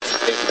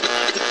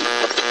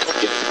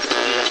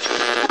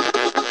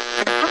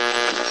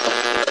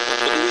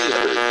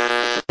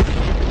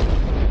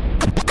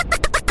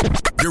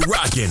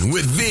rocking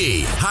with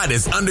the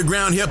hottest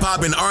underground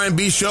hip-hop and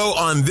R&B show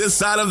on this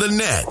side of the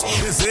net.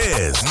 This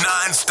is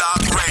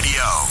NonStop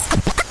Radio.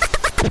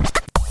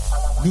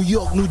 New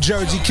York, New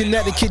Jersey,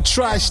 Connecticut,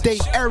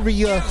 tri-state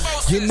area.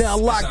 You're now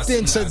locked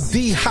into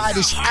the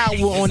hottest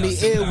hour on the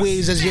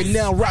airways as you're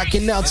now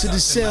rocking out to the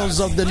sounds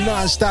of the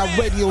Non-Stop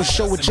Radio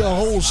Show with your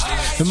host,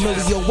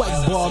 Emilio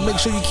Whitebar. Make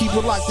sure you keep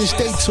it locked and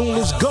stay tuned.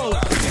 Let's go.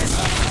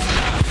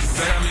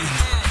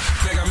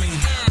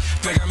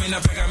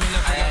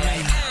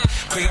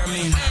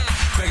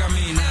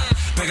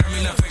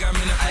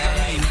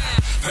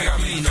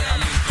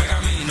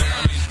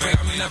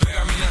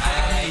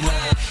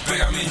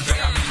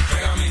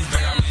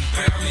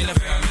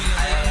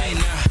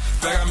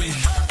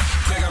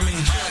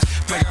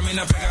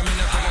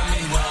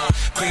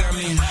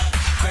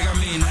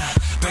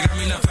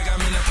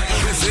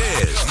 This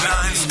is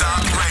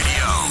NonStop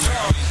Radio.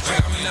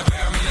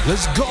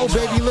 Let's go,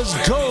 baby, let's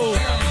go.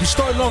 We're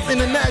starting off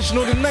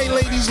international tonight,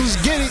 ladies. Let's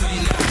get it.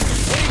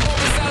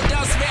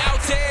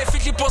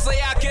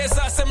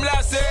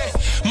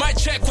 My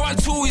check 1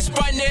 2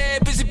 Hispania,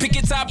 busy pick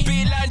it up,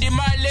 be landing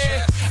my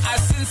leg. I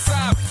seen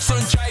some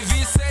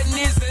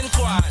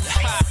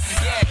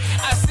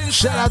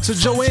Shout out to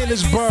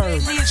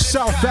Johannesburg,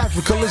 South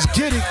Africa. Let's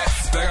get it.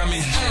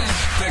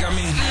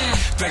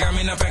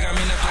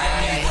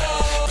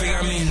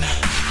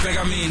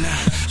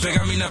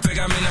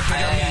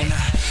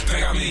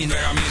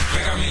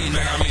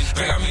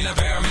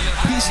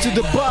 Peace to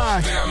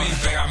Dubai.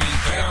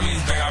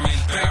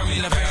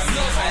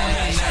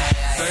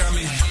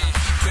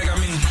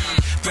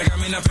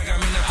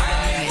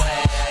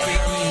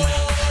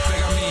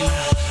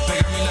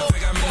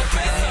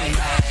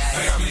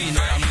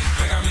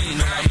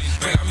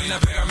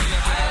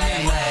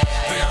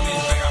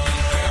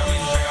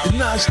 The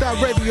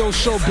Non-Stop Radio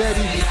Show,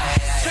 baby.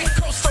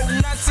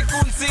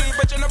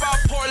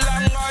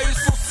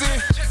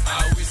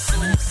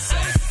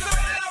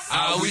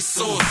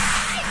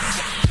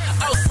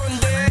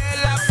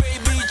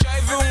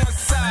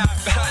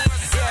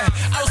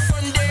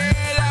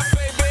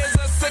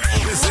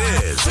 This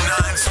is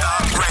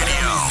NonStop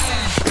Radio.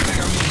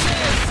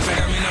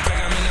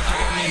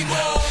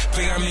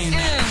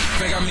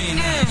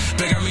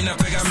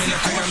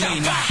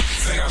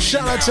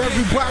 Shout out to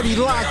everybody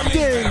locked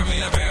in.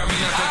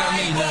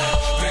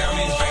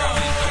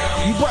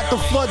 You about to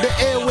flood the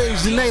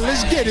airwaves tonight.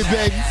 Let's get it,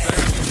 baby.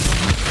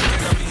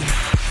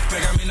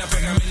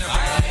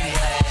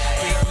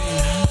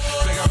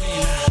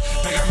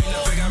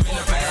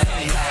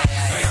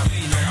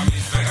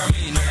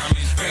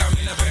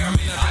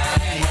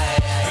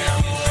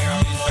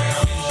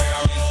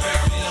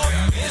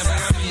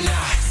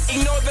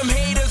 Ignore them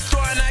haters,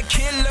 trying to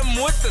kill them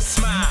with a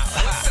smile.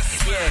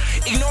 Yeah,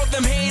 ignore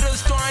them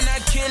haters, trying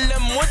to kill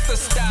them with a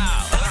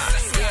style.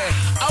 Yeah,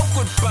 auch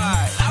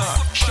goodbye.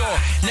 Sure,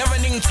 never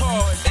ning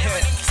told.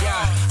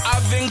 Yeah,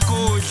 I've been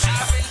good.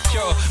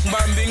 Sure,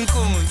 I'm being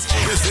good.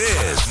 This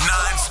is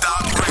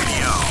NonStop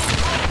Radio.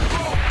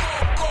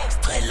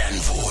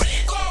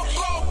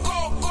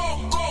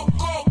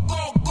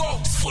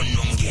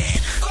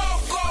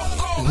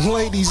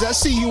 Ladies, I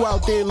see you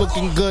out there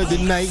looking good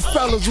tonight.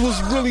 Fellas,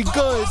 was really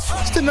good.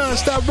 It's the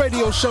Non-Stop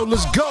Radio Show.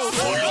 Let's go.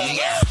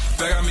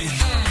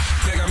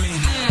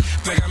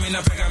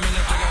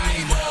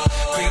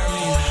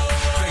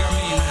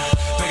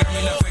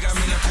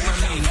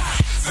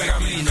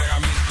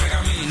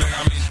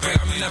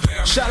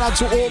 Shout out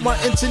to all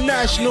my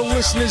international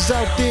listeners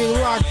out there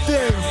locked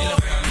in.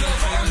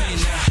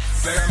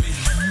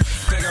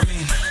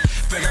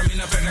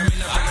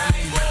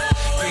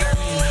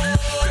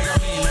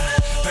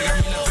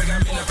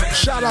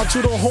 Shout out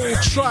to the whole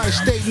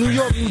tri-state, New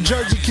York, New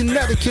Jersey,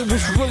 Connecticut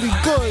was really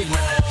good.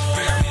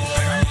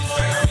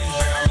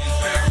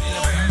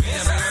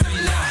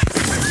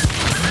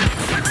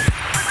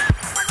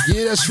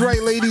 Yeah, that's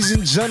right, ladies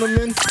and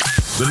gentlemen.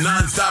 The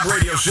Non-Stop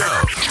Radio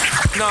Show.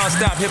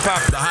 Non-stop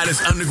hip-hop. The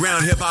hottest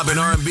underground hip-hop and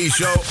R&B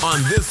show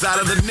on this side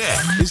of the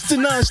net. It's the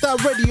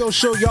Non-Stop Radio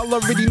Show. Y'all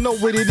already know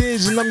what it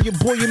is, and I'm your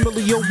boy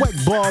Emilio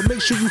Whitebar.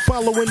 Make sure you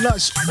following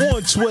us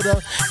on Twitter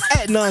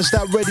at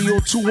Non-Stop Radio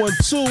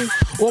 212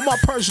 or my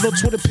personal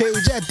Twitter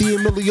page at the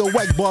Emilio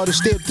Whitebar to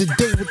stay up to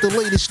date with the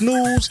latest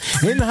news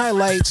and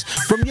highlights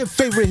from your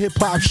favorite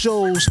hip-hop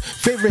shows.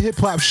 Favorite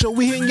hip-hop show.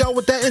 We hitting y'all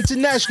with that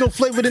international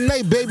flavor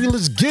tonight, baby.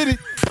 Let's get it.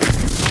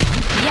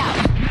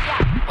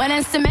 When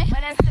it's to me,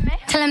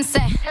 tell him say,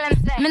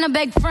 I'm in a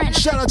big friend.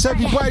 Shout out to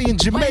everybody in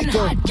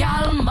Jamaica.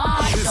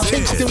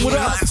 Kingston, what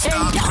up?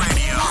 NonStop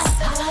Radio.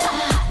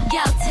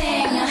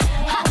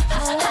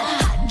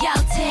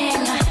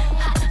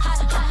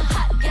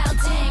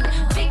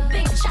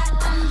 Big chat,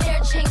 I'm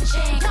there, ching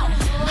ching.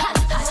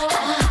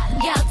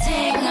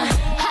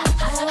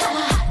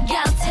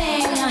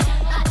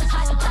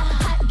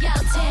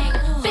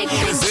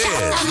 This is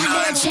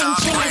NonStop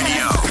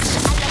Radio.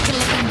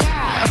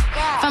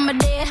 From a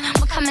dead,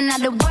 I'm coming out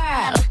the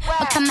world.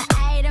 Become an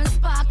item,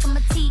 spark, I'm a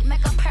teeth,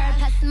 make a pearl,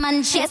 pass my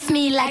man chase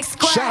me like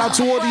squirrel. Shout out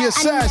to all the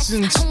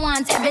assassins. I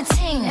want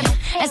everything.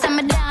 As I'm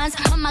a dance,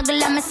 my muggle,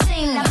 let me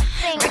sing.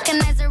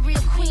 Recognize a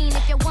real queen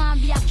if you want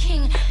to be a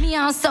king. Me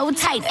on so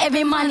tight,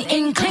 every man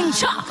in cling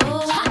chop.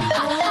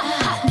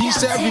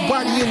 Peace to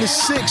everybody in the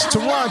 6,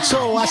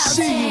 Toronto, I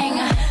see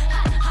you.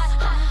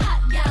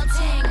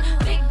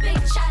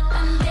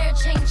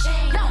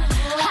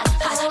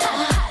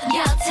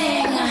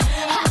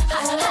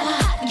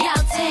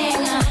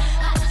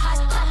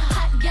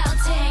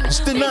 It's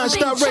the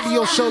Non-Stop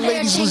Radio Show,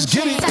 ladies. Let's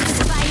get it.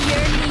 Satisfy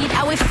your need,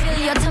 I will feel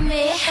your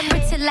tummy.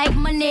 Pretty like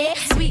money,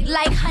 sweet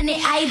like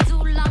honey. I do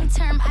long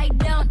term, I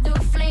don't do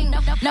fling.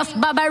 Enough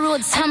Baba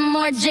Roots, some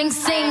more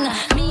jinxing.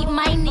 Meet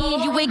my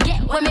need, you will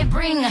get what me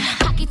bring.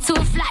 Pocket too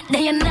flat,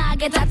 then you not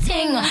get a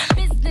ting.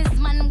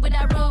 Businessman with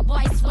a road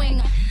boy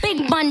swing.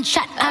 Big bun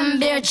shot, I'm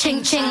bare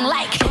ching ching.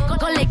 Like,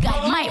 go like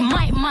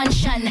my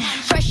mansion.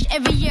 Fresh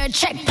every year,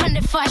 check on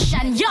the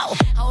fashion. Yo,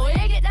 how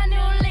you get that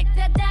new lick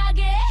that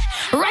doggy?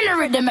 Run the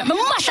rhythm, make me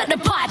mash up the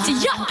party,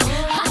 yo.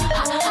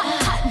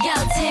 Hot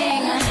girl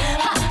ting.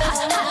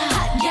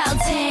 Hot girl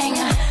ting.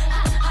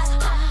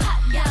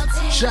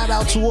 Shout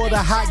out to all the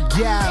hot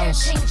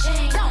gals.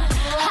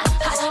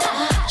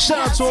 Shout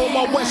out to all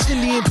my West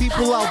Indian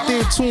people out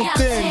there tuned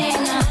in.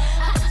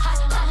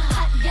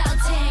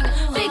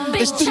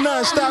 It's the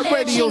Non-Stop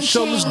Radio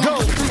Show, let's go.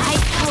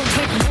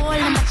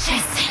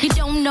 You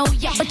don't know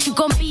yet, but you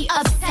gon' be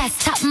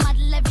obsessed. Top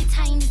model every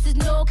time, this is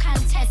no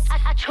contest.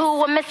 I true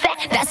what me say,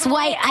 that's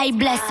why I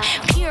bless.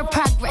 Pure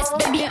progress,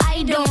 baby,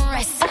 I don't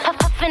rest.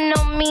 Puffin'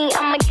 on me,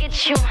 I'ma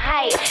get you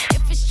high.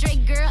 If it's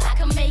straight, girl, I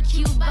can make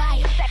you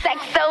buy. Sex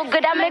so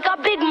good, I make a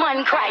big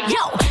man cry.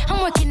 Yo,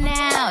 I'm working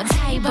out,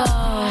 Tybo.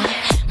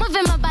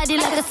 Moving my body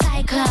like a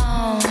cyclone.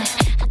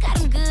 I got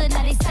them good,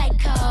 now they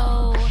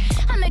psycho.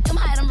 I make them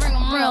high, I bring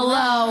them real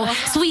low.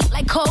 Sweet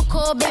like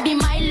cocoa, baby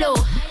Milo.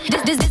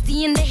 This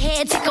in the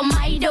head, take a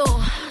Mido.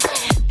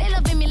 They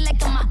loving me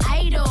like I'm an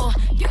idol.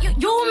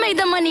 You made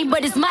the money,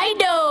 but it's my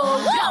dough.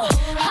 Yo,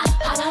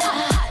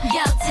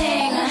 girl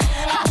ting.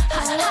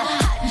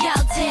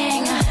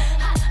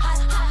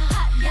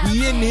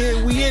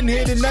 We in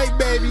here tonight,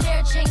 baby. We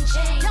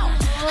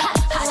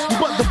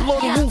about to blow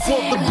the roof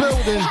off the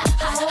building.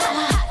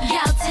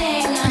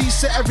 Peace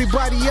to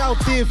everybody out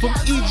there from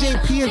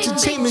EJP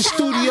Entertainment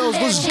Studios.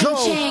 Let's go.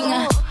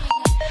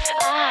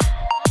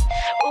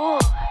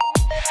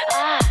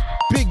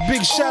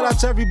 Big shout out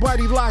to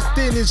everybody locked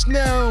in. It's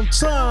now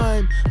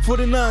time for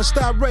the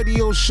Non-Stop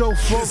Radio Show,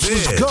 folks.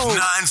 This Let's go.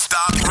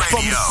 Non-Stop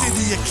From Radio. the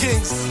city of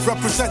kings,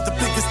 represent the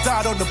biggest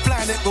dot on the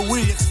planet, but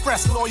we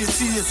express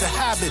loyalty as a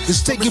habit.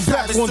 Let's take it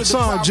back one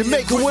time.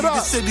 Jamaica, what up?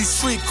 The city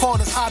street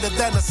corners hotter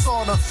than a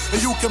sauna,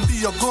 and you can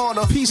be a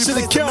goner. Peace to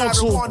the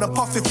council.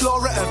 Puffy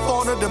flora and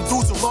fauna, them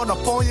dudes will run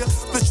up on you.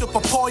 Bishop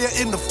Apoya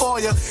in the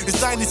foyer. It's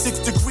 96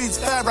 degrees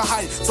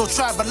Fahrenheit, so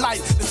travel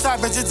light. The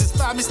savages is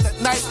famished at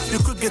night. You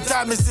could get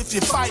damaged if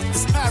you fight.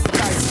 It's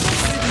paradise.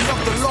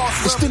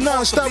 It's the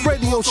Non-Stop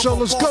Radio Show.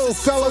 Let's go,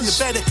 fellas. You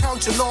better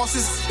count your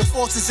losses. The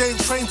forces ain't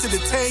trained to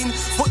detain.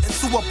 Putting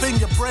two up in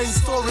your brain.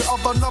 Story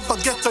of another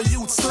ghetto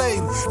youth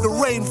slain. The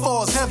rain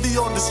falls heavy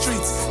on the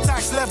streets.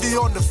 Tax levy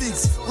on the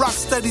feeks. Rock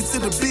steady to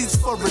the beach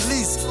for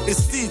release.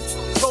 It's deep.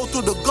 Go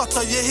through the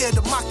gutter. You hear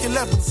the Mach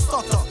 11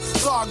 stutter.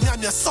 Dog,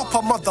 man, you supper,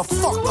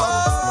 motherfucker.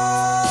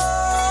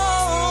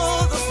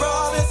 Oh, the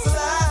promised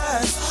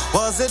land.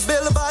 Was it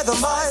built by the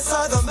mice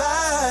or the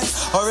man?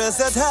 Or is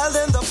it held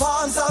in the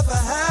palms of a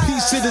hand?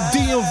 Peace to the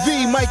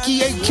DMV,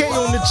 Mikey AK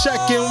on the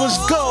check-in. Let's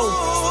go.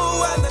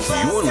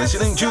 You're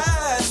listening to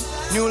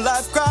New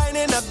Life crying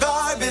in a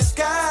garbage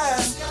can,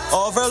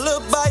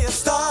 overlooked by a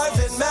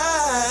starving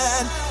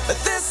man. But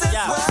this is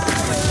where I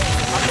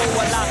owe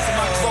a lot to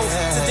my growth,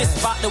 to this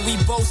spot that we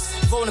boast.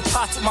 Rolling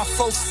pots with my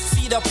folks,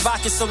 feet up,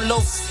 rocking some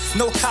loafs.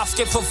 No cops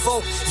get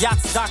provoked,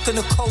 yachts dock on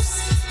the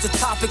coast. The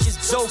topic is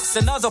jokes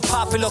and other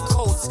popular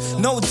quotes.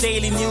 No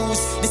daily news,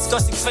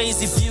 discussing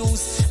crazy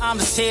views. I'm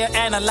just here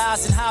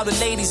analyzing how the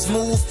ladies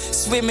move,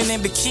 swimming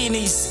in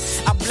bikinis.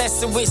 I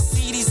bless them with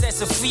CDs, that's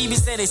a freebie,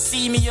 that they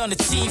see me on the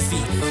TV.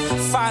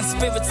 Fine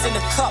spirits in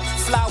the cup,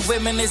 fly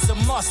women is a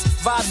must.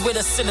 Ride with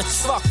us in the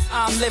truck,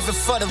 I'm living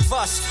for the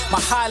rush. My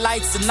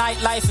highlights, the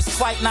nightlife is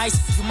quite nice.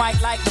 You might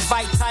like the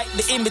vibe tight,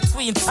 the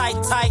in-between tight.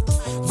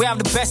 We have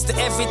the best of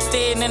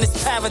everything and it's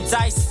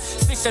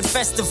paradise. Fish and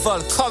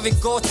festival, curry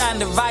goat and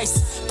the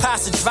rice.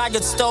 Pass the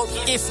dragon stone,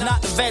 if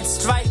not the red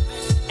stripe.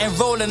 And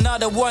roll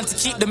another one to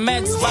keep the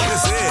meds right.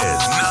 This is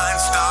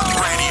Non-Stop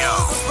Radio.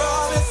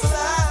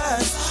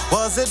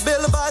 Was it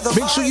built by the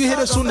Make sure you hit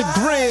us on the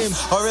gram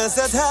or is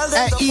it held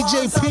at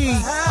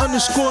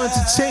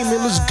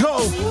EJP_entertainment. Let's go.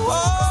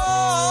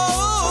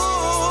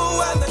 Oh,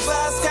 when the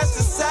glass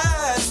catches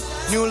sand,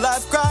 new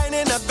life crying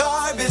in a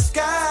garbage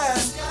can,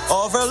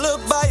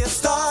 overlooked by a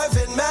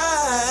starving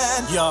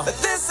man. Yeah. But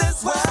this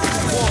is where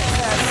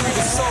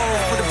the soul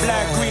for the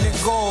black, green,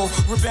 and gold.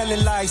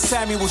 rebelling like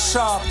Samuel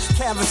Sharp.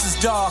 Canvas is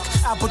dark,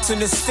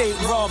 Appleton Estate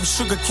rum,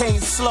 sugarcane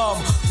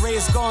slum.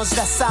 Raised guns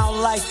that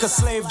sound like a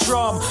slave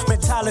drum.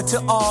 Mentality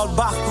all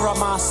Bakra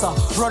Masa.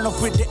 Run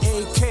up with the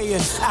AK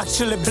and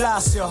actually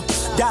blast ya.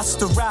 That's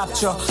the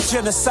rapture.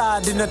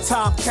 Genocide in a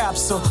time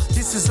capsule.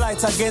 This is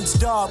light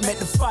against dark, make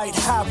the fight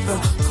happen.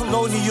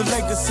 Colonial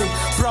legacy,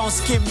 brown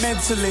skin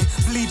mentally,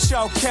 bleach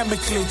out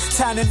chemically.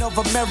 Tanning of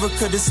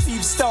America, the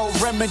Steve Stout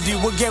remedy.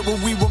 We'll get what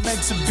we were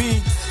meant to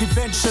be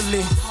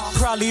eventually.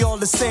 Probably all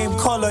the same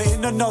color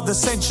in another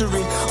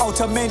century.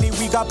 Out of many,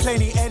 we got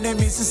plenty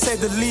enemies to say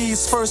the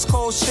least. First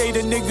cold shade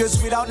of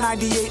niggas without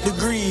 98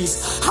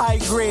 degrees. High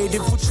grade,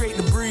 infiltrate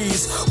the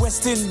breeze.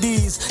 West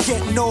Indies,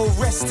 get no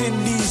rest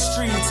in these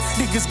streets.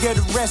 Niggas get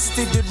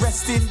arrested and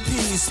rest in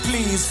peace,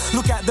 please.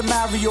 Look at the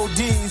Mario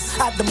D's,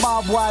 at the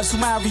mob wives who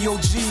Mario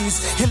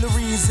G's.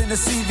 Hillary's in the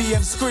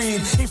CVM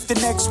screen. If the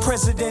next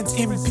president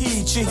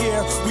impeach, you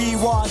hear, we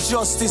want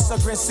justice,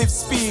 aggressive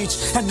speech,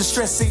 and the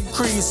stress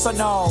increase. So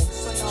now,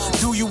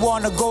 do you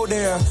wanna go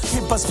there?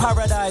 Pimpers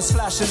paradise,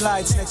 flashing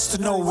lights next to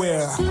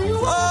nowhere.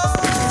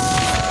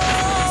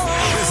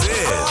 This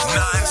is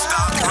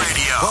NonStop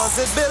Radio. Was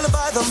it built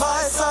by the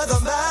mice or the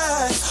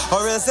man?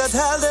 Or is it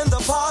held in the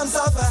palms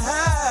of a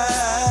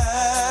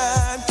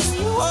hand?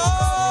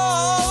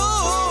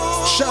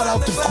 Shout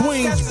out to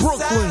Queens,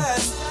 Brooklyn.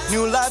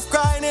 New life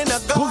crying in a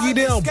Boogie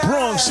down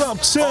Bronx,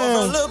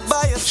 Uptown.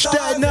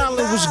 Staten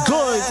Island was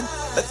good.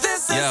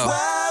 Yo,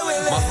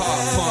 my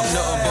heart pumped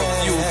nothing but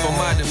fuel for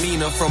my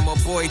demeanor. From a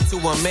boy to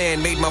a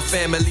man, made my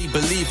family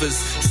believers.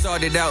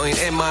 Started out in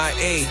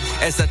MIA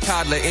as a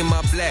toddler in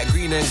my black,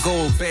 green, and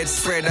gold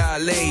bedspread I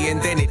lay,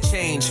 and then it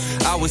changed.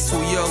 I was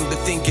too young to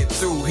think it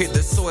through. Hit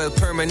the soil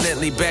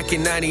permanently back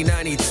in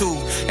 1992,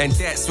 and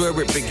that's where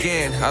it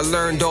began. I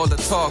learned all the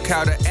talk,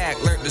 how to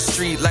act, learned the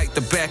street like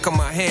the back of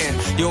my hand.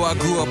 Yo, I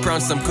grew up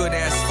around some good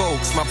ass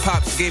folks. My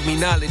pops gave me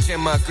knowledge,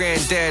 and my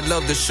granddad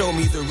loved to show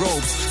me the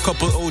ropes.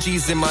 Couple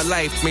OGs in my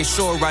life made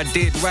sure I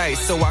did right,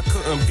 so I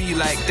couldn't be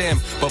like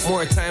them, but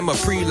more time I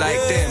pre like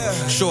them.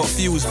 Short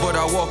fuse, but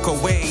I walk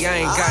away. I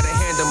ain't gotta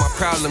handle my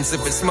problems.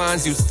 If it's mine,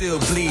 you still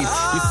bleed.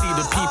 You see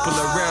the people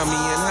around me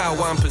and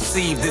how I'm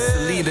perceived. It's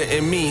the leader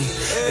in me.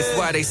 It's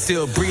why they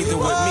still breathing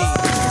with me.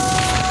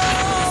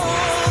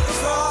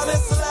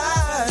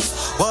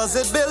 Was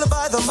it built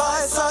by the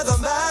mice or the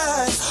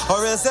man?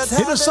 Or is it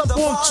hit us up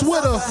on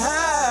Twitter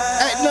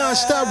at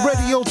NonStop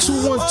Radio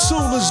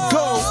 212. Let's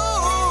go.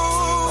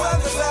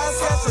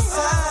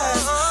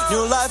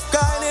 New life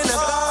kind in a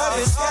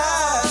garbage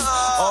can,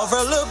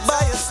 overlooked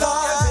by a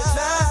starving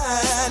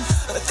man.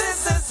 But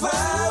this is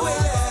where we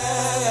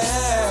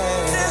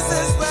live. This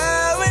is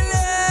where we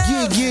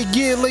live.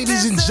 Yeah,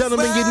 ladies and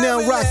gentlemen, you're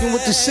now rocking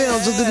with the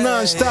sounds of the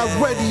NonStop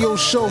Radio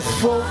Show,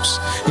 folks.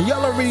 And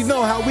y'all already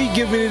know how we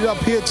giving it up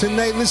here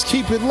tonight. Let's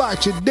keep it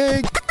locked, you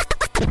dig?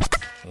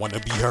 Want to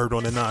be heard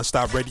on the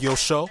NonStop Radio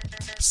Show?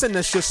 Send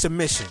us your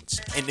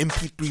submissions in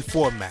MP3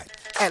 format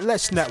at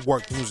Let's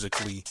Network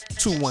Musically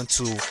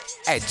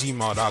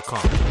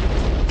 212@gmail.com.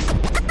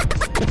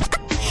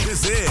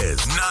 This is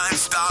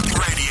NonStop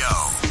Radio.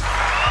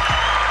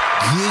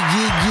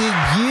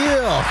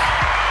 Yeah.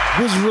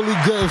 What's really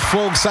good,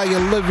 folks? How you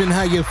living?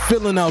 How you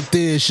feeling out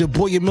there? It's your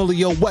boy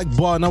Emilio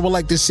Weckbar, and I would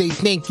like to say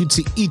thank you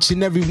to each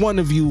and every one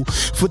of you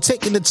for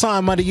taking the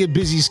time out of your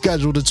busy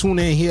schedule to tune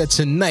in here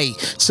tonight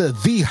to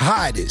the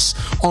hottest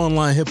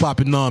online hip-hop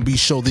and R&B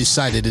show this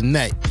side of the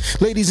net.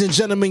 Ladies and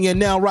gentlemen, you're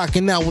now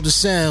rocking out with the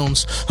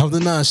sounds of the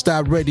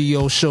NonStop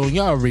Radio Show.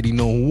 Y'all already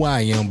know who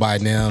I am by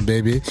now,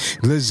 baby.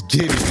 Let's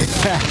get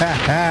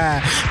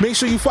it. Make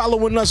sure you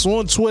following us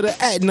on Twitter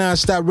at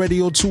NonStop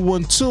Radio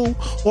 212,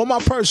 or my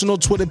personal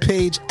Twitter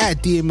page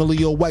at the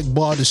Emilio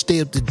Weckbar to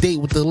stay up to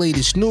date with the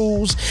latest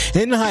news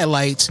and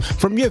highlights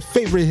from your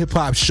favorite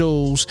hip-hop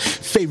show's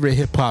favorite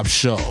hip-hop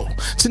show.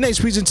 Tonight's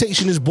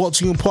presentation is brought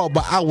to you in part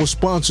by our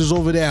sponsors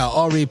over there at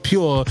RA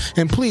Pure,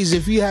 and please,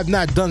 if you have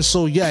not done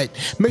so yet,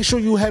 make sure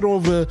you head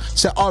over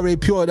to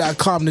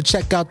rapure.com to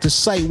check out the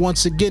site.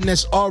 Once again,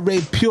 that's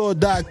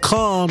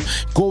rapure.com.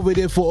 Go over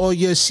there for all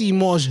your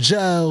CMOS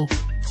gel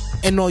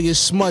and all your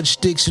smudge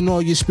sticks and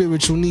all your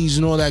spiritual needs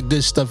and all that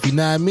good stuff, you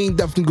know what I mean?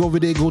 Definitely go over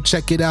there, go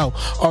check it out,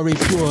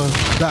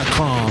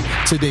 rapure.com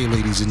today,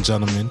 ladies and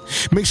gentlemen.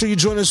 Make sure you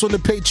join us on the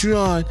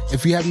Patreon.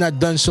 If you have not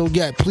done so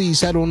yet, please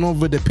head on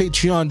over to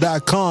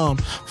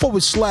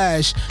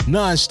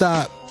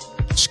patreon.com/nonstop.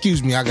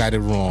 Excuse me, I got it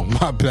wrong.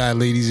 My bad,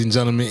 ladies and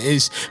gentlemen.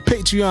 It's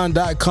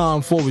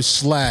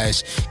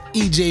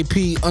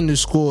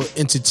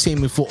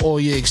patreon.com/EJP_entertainment for all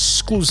your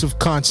exclusive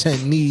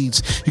content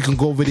needs. You can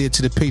go over there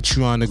to the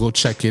Patreon to go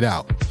check it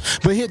out.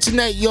 But here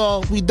tonight,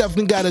 y'all, we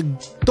definitely got a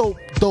dope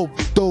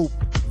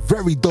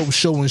very dope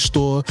show in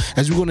store,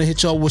 as we're going to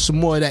hit y'all with some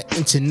more of that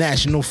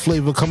international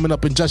flavor coming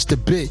up in just a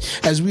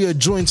bit, as we are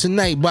joined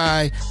tonight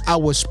by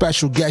our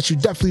special guest. You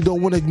definitely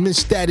don't want to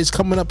miss that. It's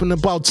coming up in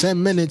about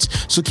 10 minutes,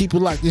 so keep it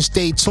locked and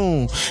stay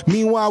tuned.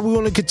 Meanwhile, we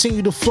want to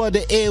continue to flood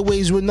the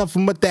airways with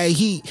nothing but that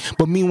heat.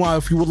 But meanwhile,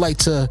 if you would like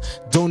to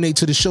donate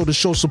to the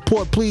show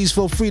support, please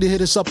feel free to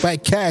hit us up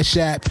at Cash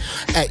App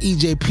at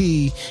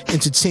EJP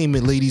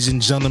Entertainment, ladies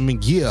and gentlemen.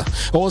 Yeah.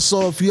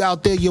 Also, if you're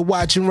out there, you're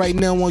watching right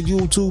now on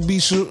YouTube, be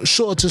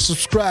sure to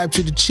subscribe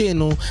to the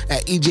channel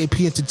at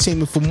EJP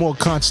Entertainment for more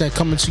content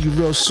coming to you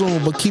real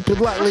soon. But keep it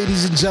locked,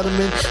 ladies and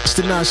gentlemen. It's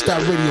the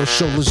NonStop Radio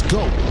Show. Let's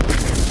go.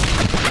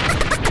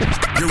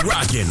 You're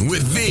rocking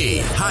with the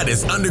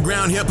hottest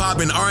underground hip-hop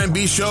and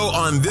R&B show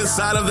on this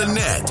side of the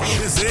net.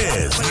 This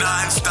is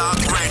NonStop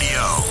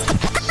Radio.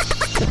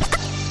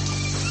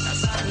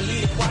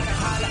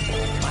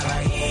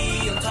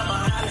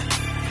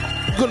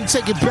 We're gonna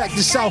take it back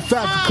to South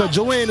Africa,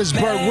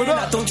 Johannesburg. What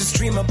up? I don't just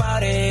dream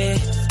about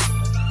it.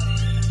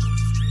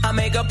 I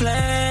make a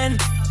plan,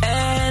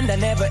 and I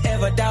never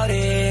ever doubt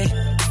it.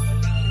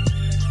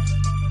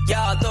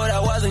 Y'all thought I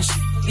wasn't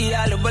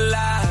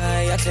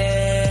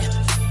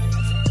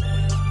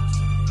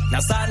now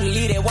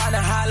suddenly they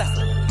wanna holla.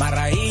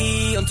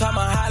 Marai on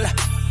Tamahala.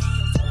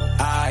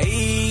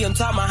 Ai on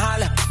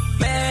Tamahala.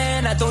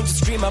 Man, I don't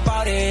just dream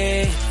about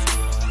it.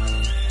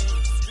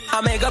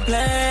 I make a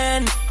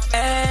plan,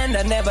 and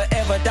I never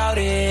ever doubt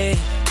it.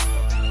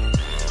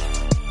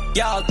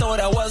 Y'all thought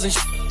I wasn't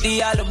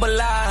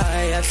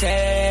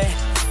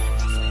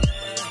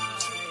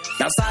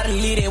now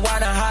suddenly they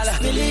wanna holla.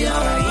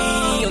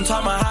 Marai on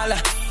Tamahala.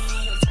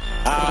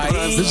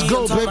 Let's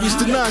go, baby. It's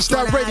the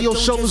NonStop Radio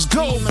Show. Let's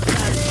go.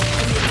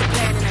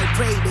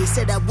 They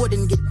said I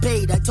wouldn't get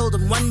paid. I told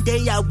them one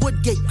day I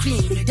would get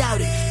cream. They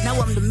doubted. Now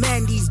I'm the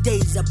man these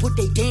days. I put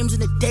their games in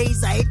the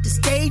days. I hit the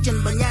stage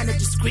and Banana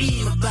just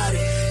scream about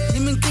it.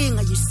 Liming king,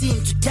 you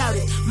seem to doubt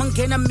it.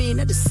 Mangena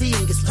Mina, the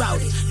scene gets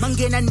routed.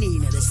 Mangena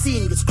Nina, the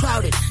scene gets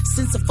crowded.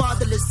 Since a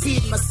fatherless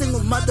seed, my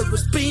single mother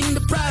was being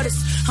the proudest.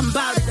 I'm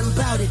about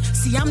it.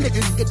 See, I'm the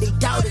nigga they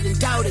doubted and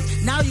doubted.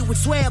 Now you would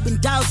swear I've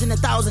been dousing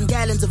 1,000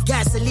 gallons of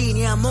gasoline.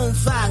 Yeah, I'm on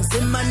fire.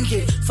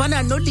 Zemanje.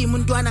 Fana no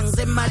limon duanang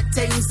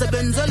zemateng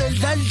sebenzole.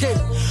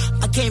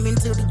 I came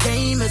into the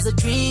game as a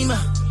dreamer.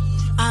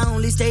 I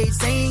only stayed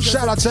sane.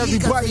 Shout out to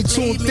everybody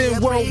tuned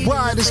in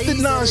worldwide. It's the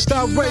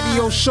NonStop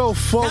Radio Show,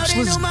 folks.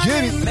 Let's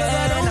get it.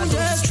 Man, I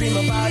just dream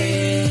about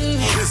it.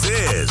 This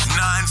is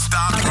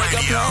NonStop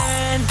Radio.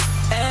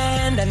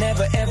 And I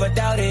never ever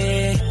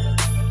doubted.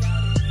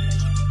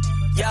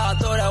 Y'all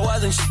thought I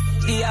wasn't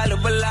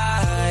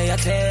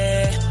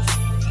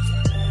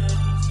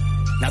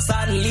now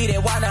suddenly they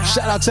wanna.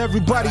 Shout out to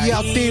everybody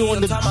out there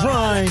on the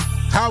grind.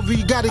 However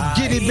you gotta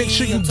get it, make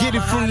sure you get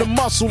it from the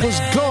muscle. Let's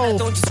go.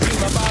 Don't just dream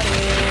about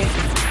it.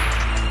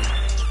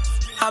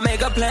 I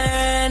make a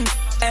plan,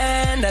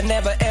 and I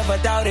never ever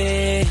doubt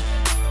it.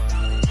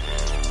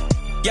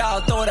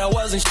 Y'all thought I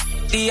wasn't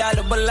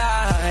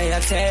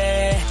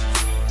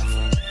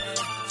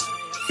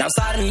now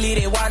suddenly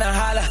they wanna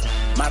holla.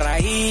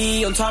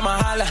 Marai on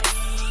Tamahala.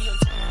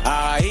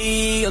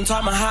 Ai on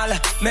Tamahala.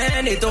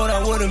 Man, they thought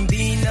I wouldn't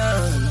be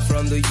none.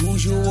 From the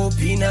usual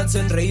peanuts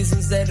and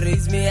raisins that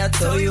raised me, I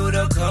tell you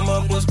the come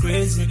up was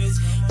crazy.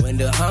 When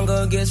the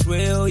hunger gets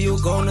real, you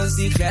gonna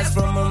see class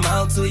from a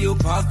mile till you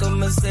park a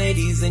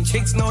Mercedes. And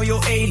chicks know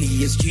your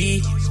alias,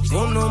 G.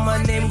 Don't know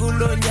my name,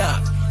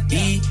 Gulonya.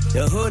 E,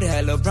 the hood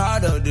hella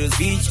proud of this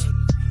beach.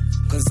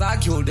 Cause I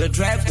killed the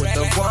draft with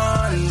the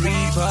one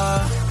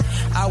reaper.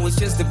 I was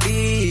just a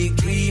big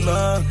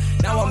dreamer.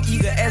 Now I'm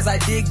eager as I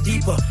dig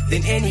deeper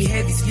than any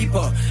heavy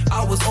sleeper.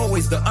 I was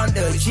always the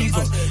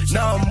underachiever.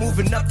 Now I'm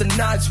moving up the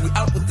notch. We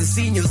out with the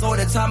seniors. All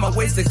the time I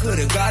wasted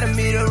could've gotten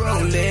me the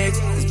wrong legs.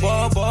 It's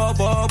ball.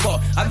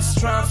 I'm just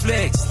trying to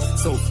flex.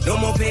 So no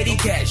more petty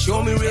cash.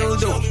 Show me real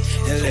dough.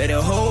 And let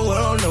the whole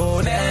world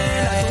know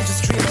that I don't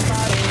just dream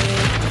about it.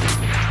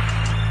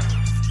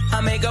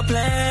 I make a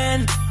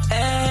plan,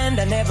 and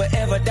I never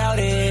ever doubt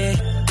it.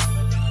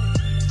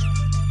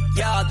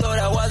 Y'all thought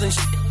I wasn't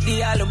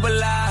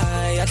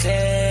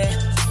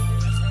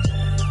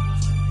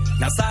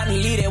now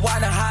suddenly they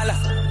wanna holla.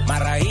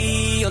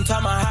 Marai on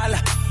Tamahala.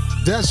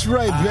 That's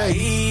right, baby.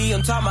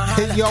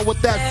 Hit y'all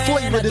with that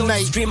flavor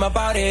tonight. Dream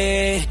about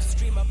it.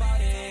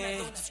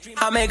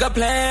 I make a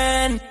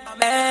plan,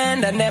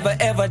 and I never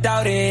ever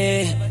doubt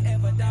it.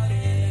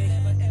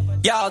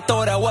 Y'all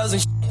thought I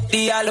wasn't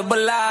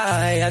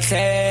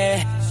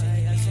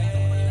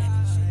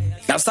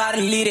now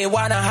suddenly they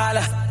wanna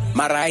holla.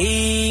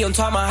 Marai on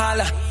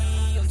Tamahala.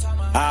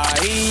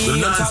 The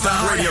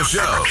NonStop Radio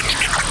Show.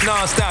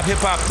 NonStop Hip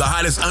Hop. The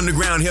hottest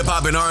underground hip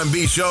hop and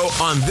R&B show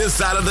on this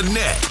side of the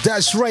net.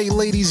 That's right,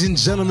 ladies and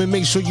gentlemen.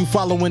 Make sure you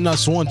following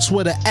us on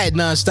Twitter at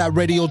NonStop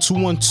Radio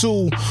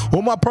 212,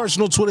 or my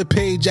personal Twitter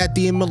page at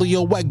the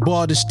Emilio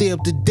Weckbar to stay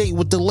up to date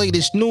with the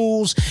latest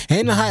news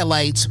and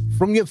highlights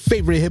from your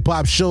favorite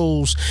hip-hop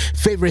shows,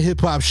 favorite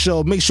hip-hop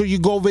show. Make sure you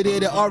go over there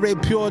to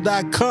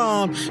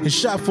rapure.com and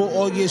shop for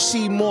all your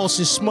sea moss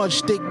and smudge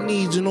stick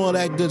needs and all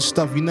that good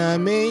stuff, you know what I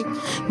mean?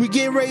 We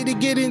get ready to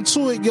get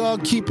into it, y'all.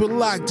 Keep it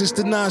locked. It's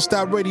the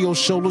NonStop Radio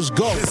Show. Let's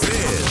go. This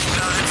is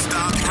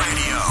NonStop Radio.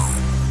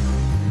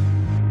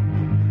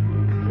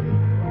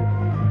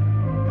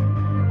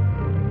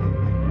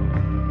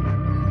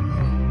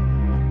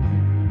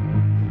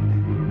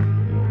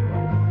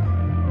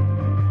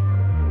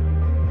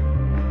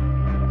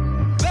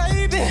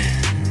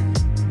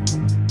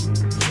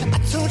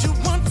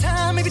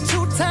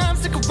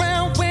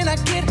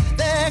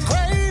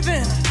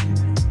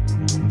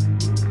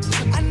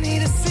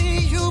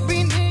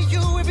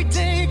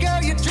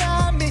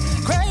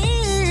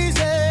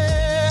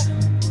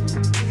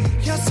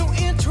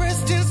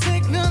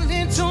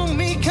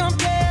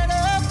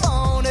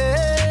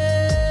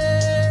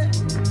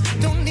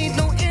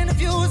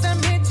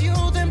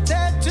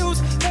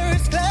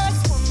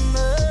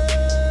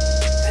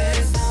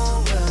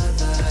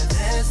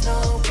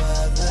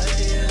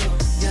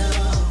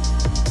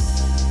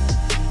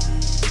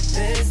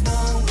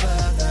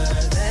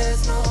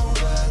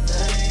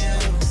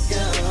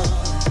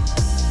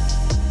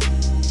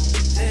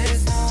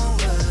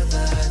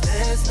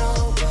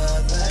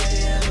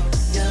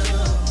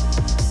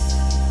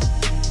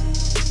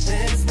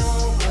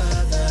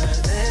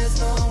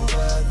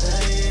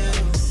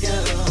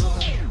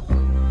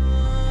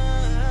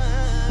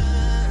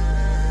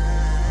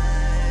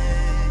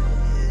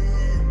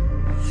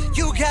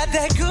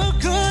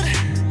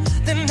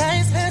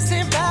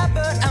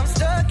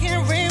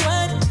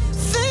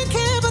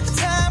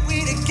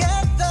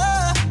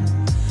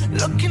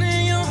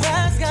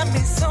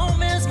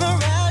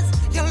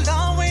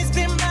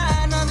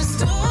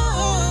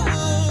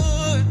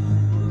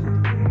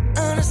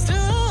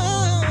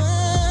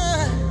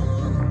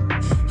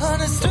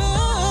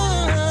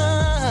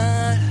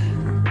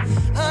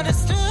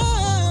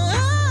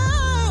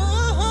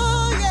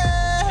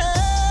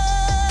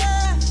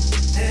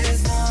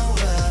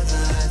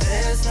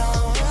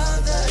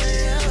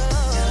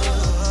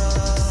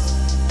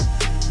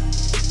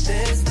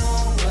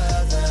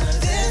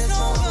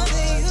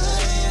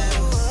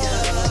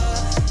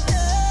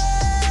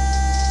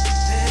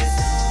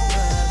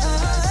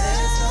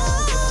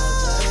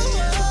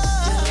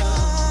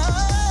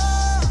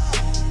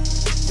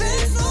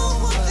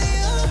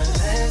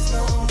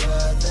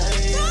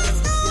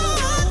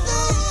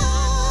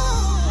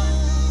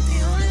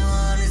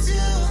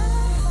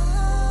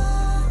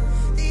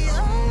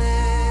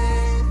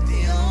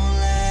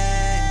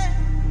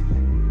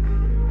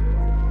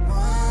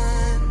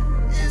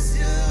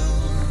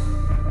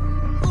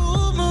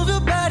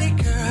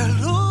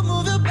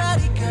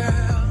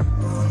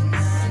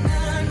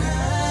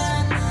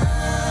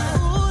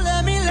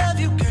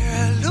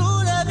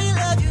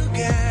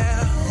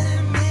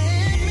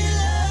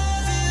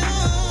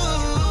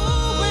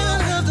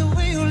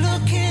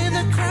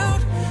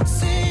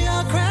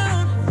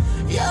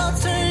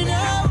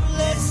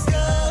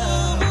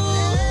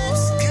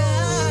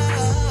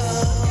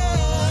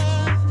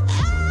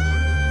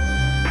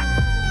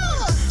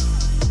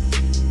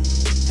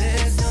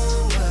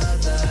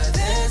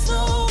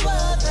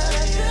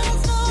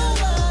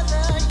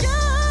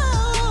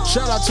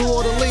 To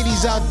all the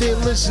ladies out there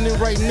listening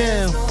right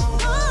now,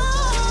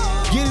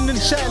 get in the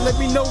chat, let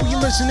me know where you're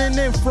listening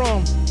in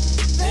from.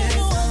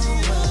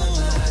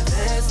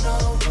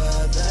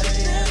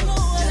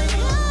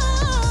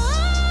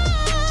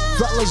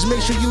 Fellas,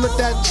 make sure you let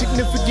that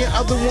significant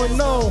other one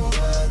know.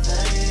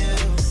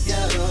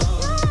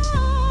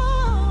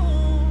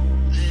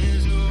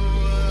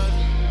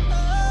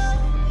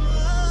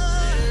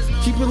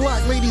 Keep it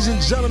locked, ladies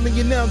and gentlemen.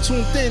 You're now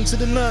tuned in to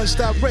the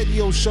NonStop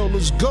Radio Show.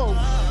 Let's go.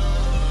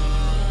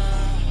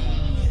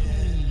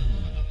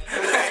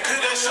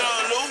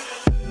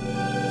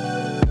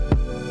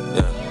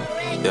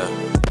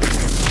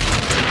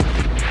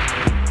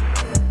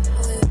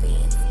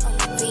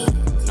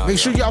 Make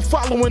sure y'all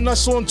following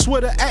us on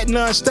Twitter at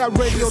NonStop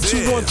Radio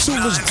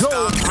 212. Let's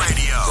go.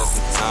 Just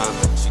in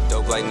time, she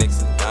dope like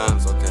Nicks and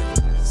dimes, okay.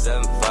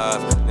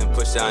 7'5", then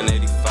push down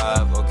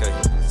 85, okay.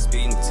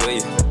 Speeding to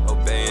you,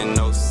 obeying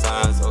no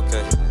signs,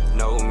 okay.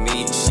 No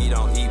meat, she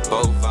don't eat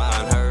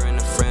bovine. Her and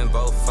a friend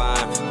both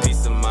fine.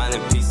 Peace of mind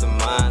and peace of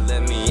mind.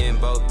 Let me in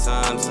both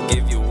times.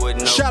 Give you wood,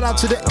 no shout out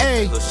to the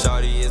A. Little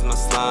shorty is my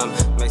slime.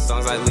 Make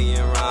songs like Lee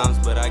and Rhymes,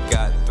 but I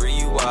got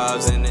 3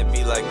 wives and it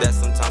be like that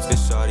sometimes.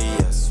 Cause shorty,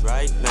 yes,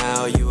 right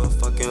now you are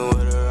fucking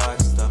with a rock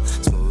star.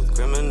 Smooth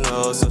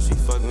criminal, so she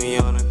fuck me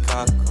on a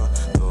cop car.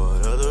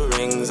 Lord of the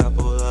Rings, I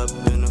pull up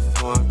in a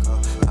foreign car.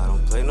 I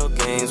don't play no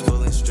games,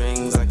 pulling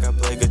strings like I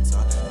play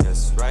guitar.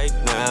 Yes, right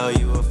now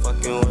you are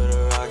fucking with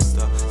a rock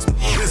star.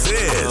 This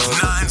is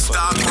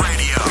NonStop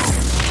Radio.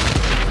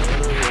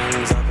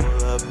 I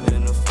pull up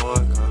in a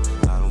foreign car.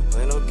 I don't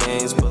play no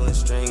games, pulling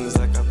strings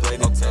like I play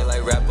guitar. Okay,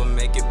 like rapper,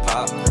 make it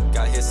pop.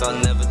 Got hits, I'll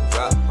never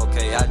drop.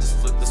 Okay, I just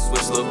flip the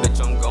switch, little bitch,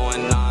 I'm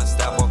going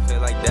non-stop. Okay,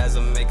 like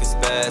Dazzle, make it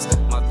spaz.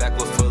 My back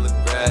was full of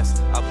grass.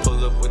 I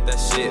pull up with that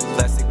shit,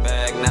 plastic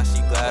bag. Now she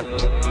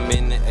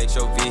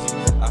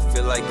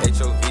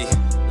HOV.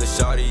 The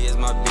shawty is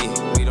my beat.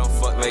 We don't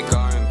fuck, make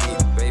R&B.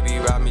 Baby,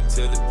 ride me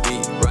to the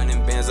beat.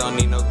 Running bands, don't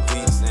need no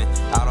cleats. And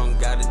I don't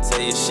gotta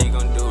tell you, she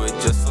gon' do it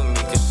just for me.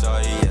 Cause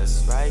shawty,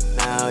 yes, right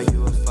now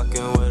you are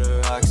fucking with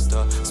a rock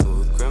star.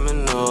 Smooth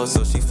criminal,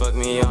 so she fuck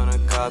me on a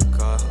cop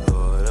car.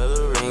 Lord of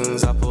the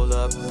Rings, I pull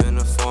up in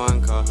a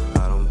foreign car.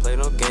 I don't play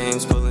no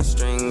games, pulling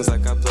strings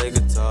like I play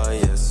guitar.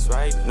 Yes,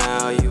 right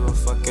now you are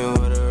fucking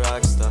with a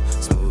rock star.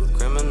 Smooth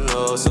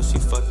criminal, so she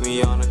fuck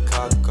me on a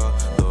cop car.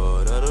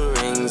 Lord of the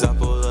Rings, I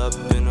pull up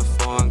in a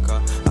foreign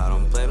car. I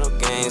don't play no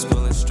games,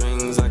 pulling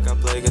strings like I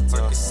play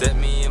guitar. You set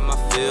me in my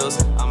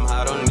feels, I'm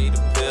high, don't need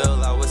a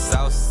pill. I was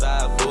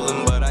outside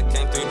fooling, but I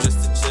came through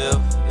just to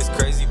chill. It's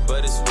crazy,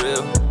 but it's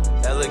real.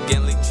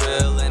 Elegantly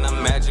trill, and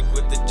I'm magic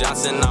with the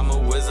Johnson. I'm a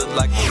wizard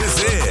like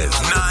this is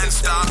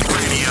NonStop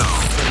Radio.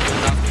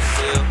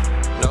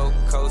 No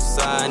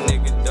cosign,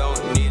 nigga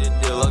don't need a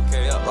deal.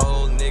 Okay, a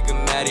old nigga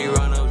Matty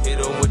run up, hit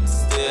him with the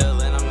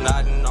steel, and I'm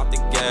nodding off the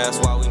gas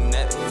while we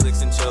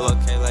Netflix and chill.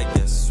 Okay, like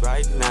this.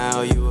 Right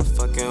now you are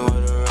fucking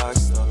with a rock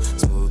star,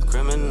 smooth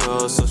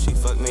criminal, so she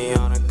fuck me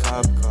on a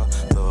cop car.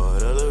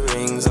 Lord of the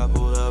Rings, I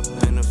pulled up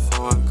in a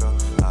foreign car.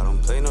 I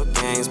don't play no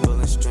games,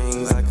 pulling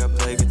strings like I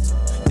play guitar.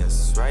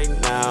 Yes, right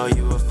now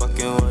you are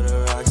fucking with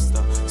a rock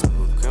star,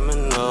 smooth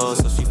criminal,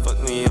 so she fuck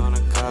me on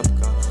a cop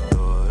car.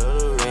 Lord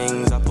of the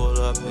Rings, I pulled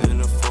up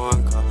in a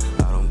foreign car.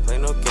 I don't play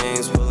no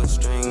games, pulling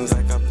strings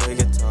like I play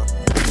guitar.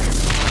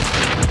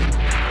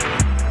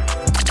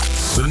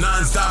 The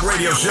NonStop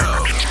Radio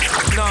Show.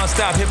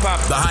 NonStop Hip Hop.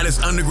 The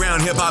hottest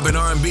underground hip hop and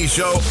R&B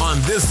show on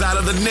this side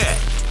of the net.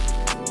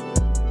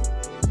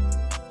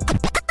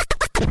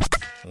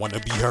 Want to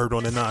be heard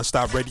on the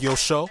NonStop Radio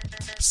Show?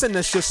 Send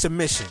us your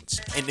submissions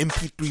in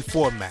MP3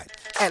 format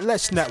at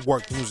Let's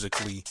Network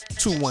Musically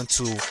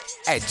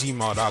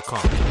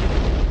 212@gmail.com.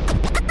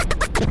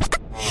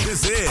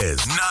 This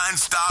is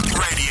NonStop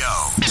Radio.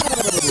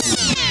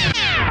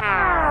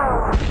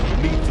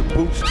 Need to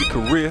boost your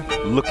career?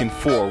 Looking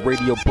for a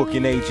radio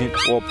booking agent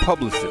or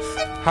publicist?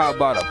 How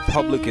about a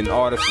public and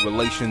artist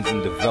relations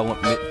and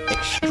development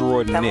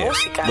extraordinaire?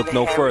 Look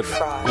no further.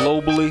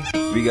 Globally,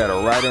 we got a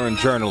writer and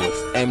journalist,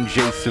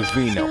 MJ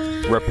Savino,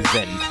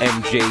 representing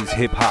MJ's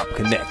Hip Hop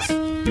Connects.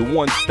 Your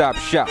one-stop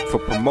shop for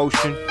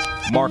promotion,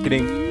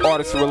 marketing,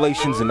 artist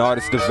relations, and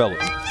artist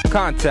development.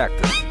 Contact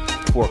us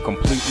for a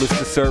complete list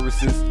of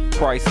services,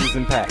 prices,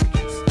 and packages.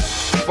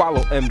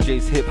 Follow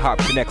MJ's Hip Hop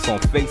Connects on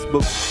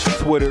Facebook,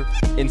 Twitter,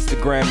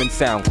 Instagram, and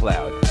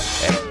SoundCloud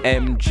at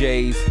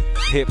MJ's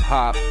Hip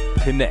Hop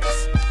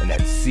Connects, and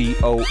that's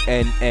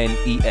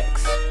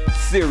CONNEX.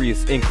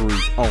 Serious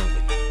inquiries only.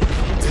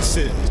 This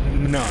is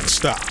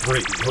NonStop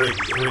Radio.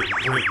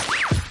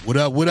 What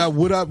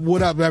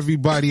up,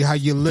 everybody? How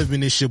you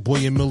living? It's your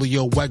boy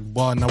Emilio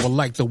Weckbar, and I would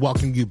like to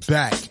welcome you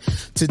back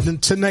to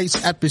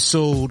tonight's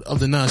episode of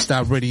the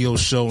NonStop Radio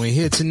Show. And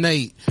here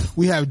tonight,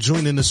 we have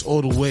joining us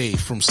all the way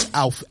from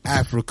South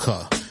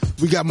Africa.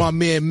 We got my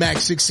man Mac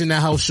 6 in the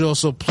house, y'all,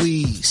 so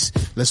please,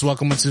 let's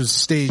welcome him to the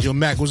stage. Yo,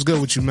 Mac, what's good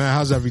with you, man?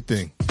 How's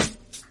everything?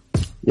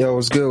 Yo,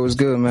 what's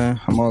good,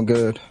 man? I'm all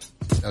good.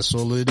 That's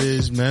all it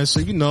is, man.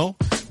 So,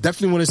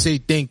 definitely want to say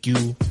thank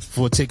you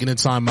for taking the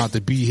time out to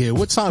be here.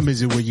 What time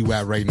is it where you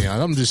at right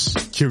now? I'm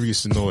just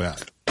curious to know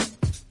that.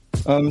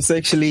 It's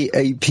actually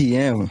 8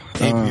 p.m. 8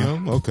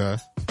 p.m.? Okay.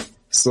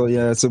 So,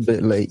 yeah, it's a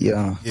bit late,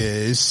 yeah. Yeah,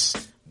 it's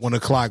 1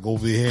 o'clock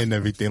over here and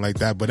everything like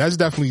that. But that's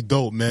definitely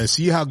dope, man.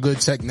 See how good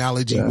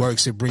technology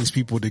works. It brings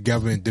people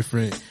together in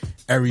different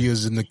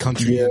areas in the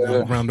country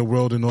and around the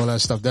world and all that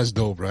stuff. That's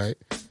dope, right?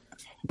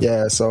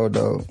 Yeah, it's all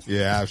dope.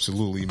 Yeah,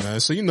 absolutely,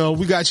 man. So,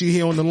 we got you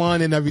here on the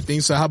line and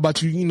everything. So how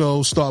about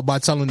you, start by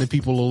telling the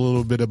people a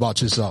little bit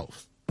about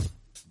yourself?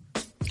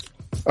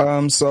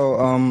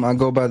 I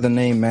go by the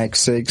name Mac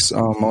 6,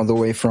 all the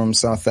way from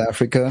South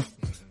Africa.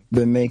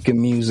 Been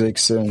making music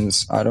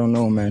since, I don't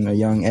know, man, a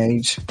young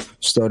age.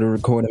 Started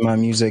recording my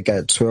music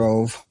at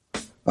 12.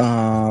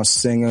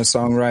 Singer,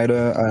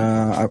 songwriter.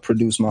 I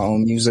produce my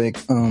own music.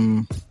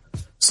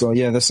 So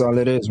yeah, that's all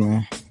it is,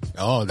 man.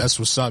 Oh, that's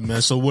what's up,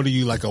 man. So what are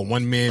you, like a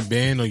one-man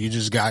band, or you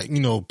just got,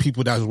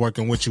 people that's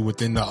working with you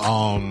within the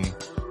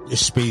your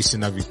space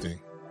and everything?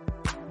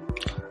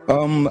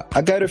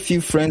 I got a few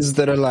friends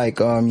that are like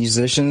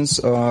musicians,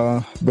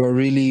 but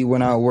really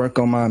when I work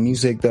on my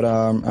music that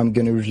I'm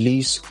gonna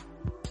release,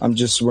 I'm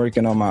just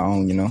working on my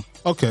own,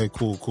 Okay,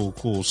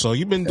 cool. So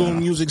you've been doing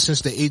music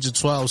since the age of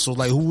 12. So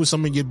like, who were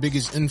some of your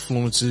biggest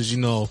influences,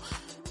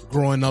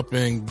 growing up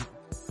and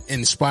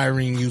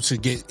inspiring you to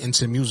get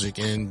into music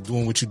and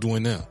doing what you're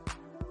doing now?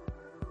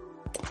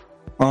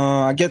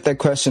 I get that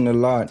question a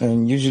lot,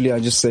 and usually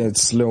I just say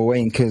it's Lil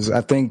Wayne, because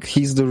I think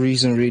he's the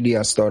reason really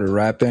I started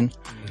rapping.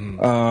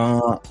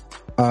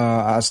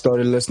 I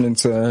started listening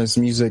to his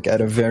music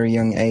at a very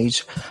young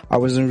age. I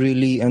wasn't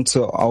really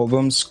into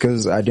albums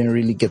because I didn't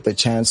really get the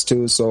chance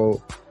to,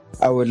 so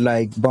I would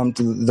like bump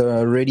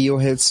the radio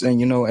hits,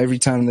 and every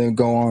time they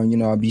go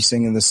on, I'd be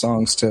singing the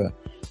songs to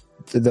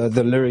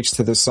the lyrics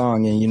to the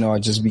song, and I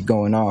just be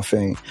going off,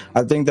 and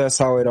I think that's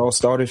how it all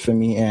started for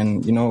me.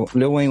 And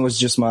Lil Wayne was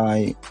just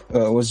a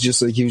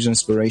huge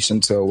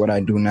inspiration to what I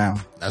do now.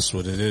 That's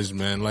what it is,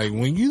 man. Like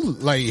when you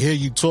hear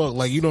you talk,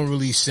 like you don't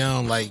really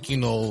sound like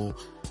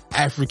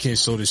African,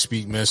 so to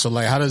speak, man. So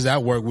like, how does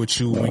that work with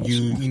you when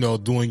you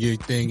doing your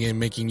thing and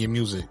making your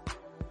music?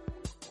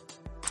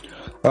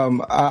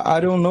 I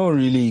don't know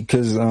really,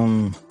 because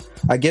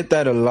I get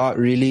that a lot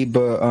really,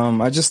 but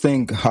I just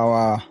think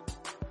how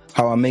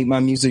I make my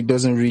music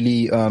doesn't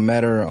really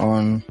matter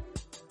on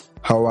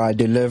how I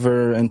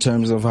deliver in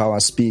terms of how I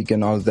speak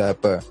and all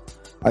that. But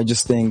I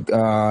just think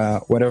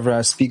whatever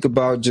I speak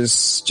about,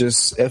 just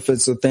if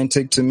it's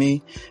authentic to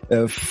me,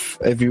 if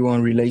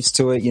everyone relates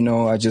to it,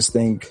 I just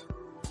think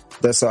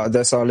that's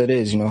all it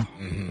is,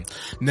 Mm-hmm.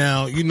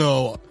 Now,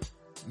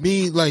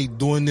 me like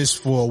doing this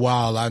for a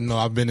while, I know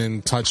I've been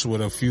in touch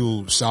with a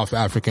few South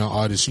African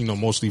artists,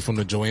 mostly from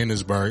the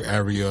Johannesburg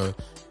area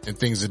and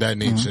things of that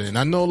nature. Mm-hmm. And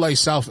I know like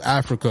South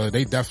Africa,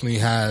 they definitely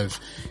have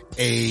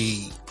a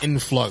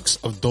influx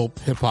of dope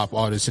hip hop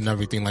artists and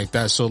everything like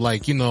that. So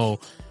like,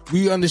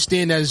 we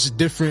understand that it's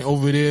different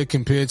over there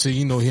compared to,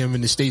 here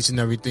in the States and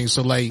everything.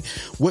 So like,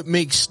 what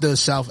makes the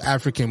South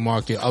African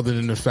market, other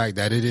than the fact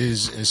that it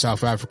is in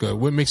South Africa,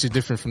 what makes it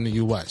different from the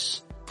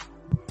US?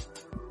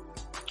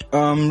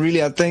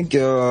 Really, I think,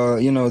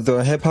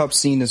 the hip hop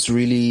scene is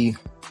really,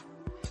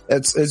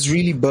 it's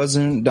really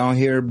buzzing down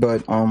here,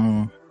 but,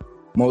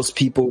 most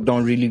people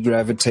don't really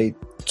gravitate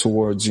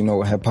towards,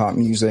 hip hop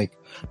music.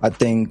 I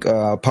think,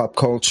 pop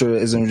culture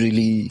isn't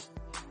really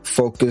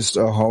focused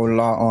a whole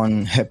lot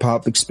on hip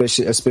hop,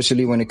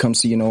 especially when it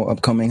comes to,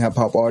 upcoming hip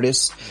hop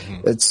artists.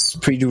 Mm-hmm. It's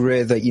pretty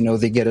rare that,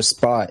 they get a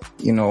spot,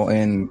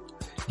 in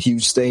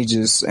huge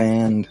stages.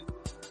 And,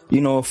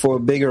 for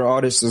bigger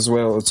artists as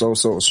well, it's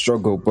also a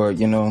struggle.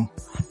 But,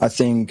 I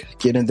think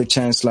getting the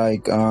chance,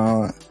 like,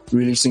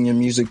 releasing your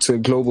music to a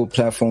global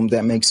platform,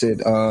 that makes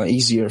it,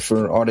 easier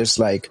for artists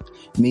like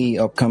me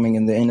upcoming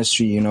in the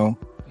industry,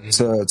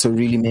 mm-hmm. to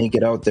really make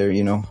it out there,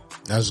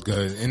 That's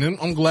good. And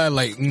I'm glad,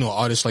 like,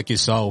 artists like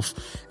yourself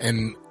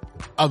and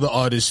other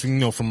artists,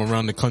 from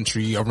around the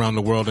country, around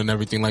the world and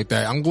everything like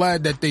that. I'm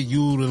glad that they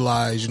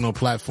utilize,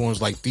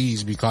 platforms like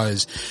these,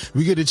 because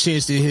we get a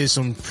chance to hear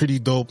some pretty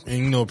dope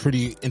and,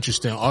 pretty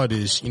interesting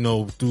artists,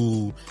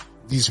 through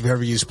these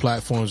various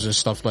platforms and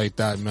stuff like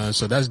that, man.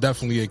 So that's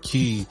definitely a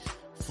key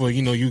for,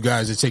 you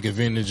guys to take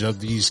advantage of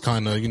these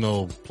kind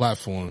of,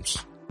 platforms.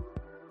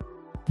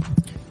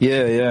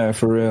 Yeah,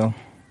 for real.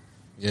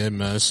 Yeah,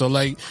 man. So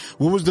like,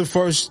 what was the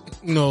first,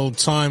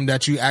 time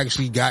that you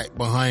actually got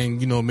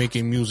behind,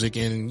 making music,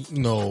 and,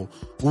 what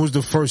was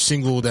the first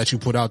single that you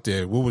put out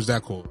there? What was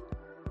that called?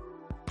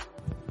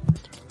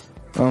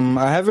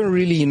 I haven't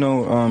really,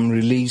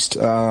 released,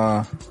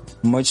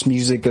 much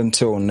music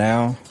until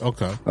now.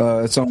 Okay.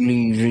 It's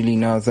only really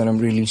now that I'm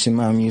releasing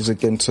my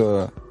music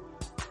into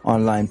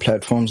online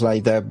platforms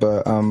like that.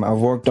 But, I've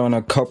worked on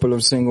a couple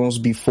of singles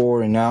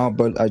before and now,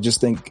 but I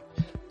just think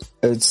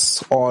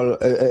it's all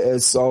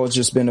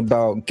just been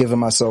about giving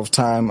myself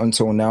time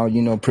until now,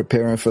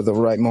 preparing for the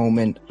right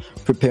moment,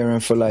 preparing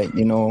for like,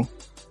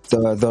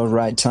 the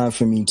right time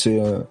for me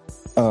to,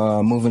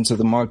 move into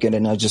the market.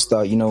 And I just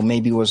thought,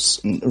 maybe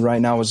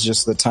right now was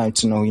just the time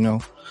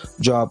to,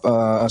 drop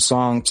a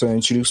song to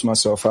introduce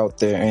myself out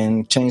there.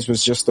 And Chains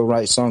was just the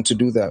right song to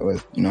do that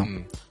with,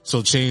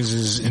 So Chains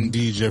is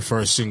indeed your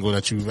first single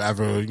that you've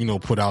ever,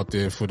 put out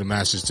there for the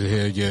masses to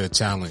hear your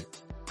talent.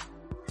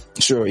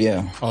 Sure,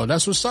 yeah. Oh,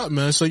 that's what's up,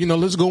 man. So,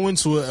 let's go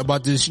into it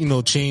about this,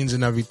 Chains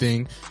and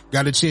everything.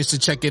 Got a chance to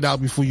check it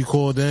out before you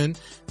called in.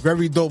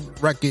 Very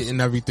dope record and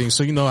everything.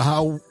 So,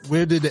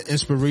 where did the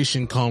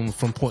inspiration come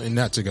from putting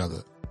that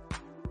together?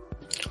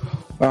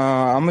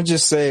 I'm gonna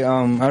just say,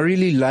 I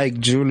really like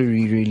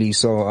jewelry, really.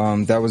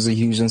 So, that was a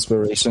huge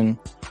inspiration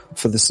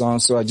for the song.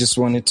 So I just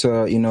wanted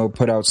to,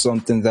 put out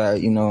something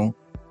that,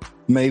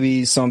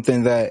 maybe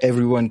something that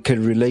everyone could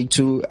relate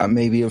to.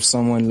 Maybe if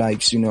someone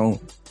likes,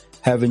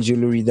 having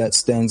jewelry that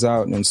stands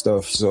out and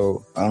stuff.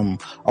 So,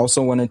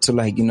 also wanted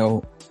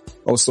to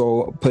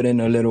also put in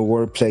a little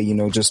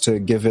wordplay, just to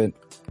give it,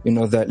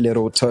 that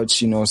little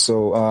touch,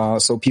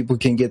 so people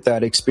can get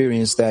that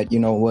experience that,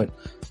 what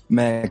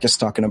Mac is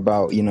talking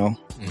about,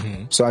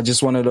 Mm-hmm. So I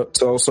just wanted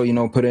to also,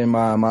 put in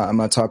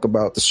my talk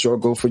about the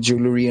struggle for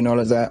jewelry and all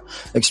of that,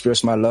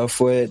 express my love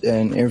for it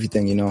and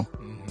everything,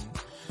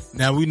 Mm-hmm.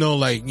 Now we know,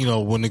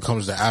 when it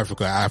comes to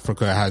Africa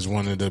has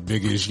one of the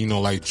biggest,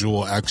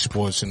 jewel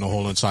exports in the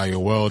whole entire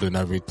world and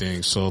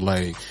everything. So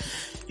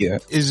yeah,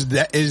 is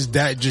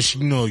that just,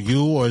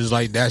 you, or is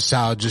that's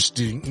how just,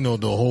 the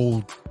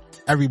whole,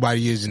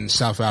 everybody is in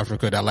South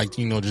Africa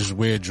that just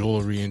wear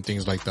jewelry and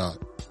things like that?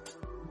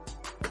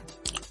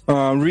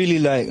 Really,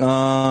 like,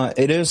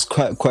 it is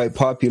quite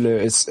popular.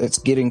 It's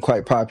getting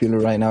quite popular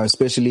right now,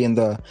 especially in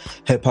the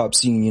hip hop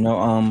scene.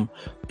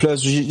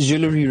 Plus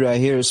jewelry right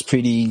here is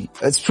pretty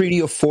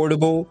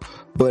affordable,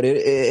 but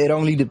it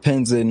only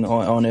depends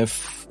on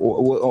if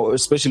or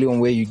especially on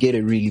where you get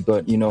it, really.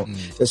 But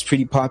it's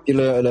pretty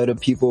popular. A lot of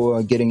people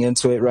are getting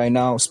into it right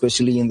now,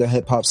 especially in the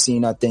hip hop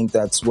scene. I think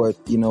that's what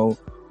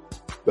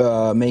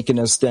making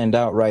us stand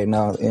out right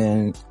now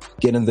and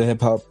getting the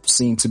hip hop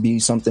scene to be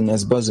something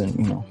that's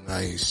buzzing,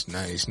 Nice.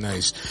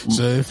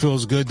 So it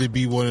feels good to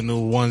be one of the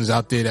ones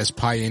out there that's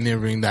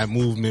pioneering that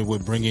movement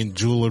with bringing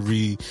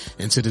jewelry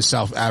into the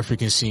South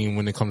African scene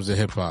when it comes to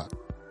hip hop.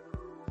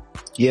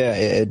 Yeah,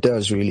 it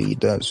does, really. It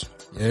does.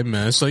 Yeah,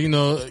 man. So,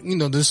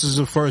 this is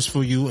a first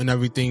for you and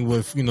everything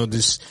with,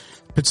 this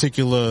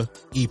particular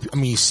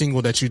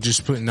single that you're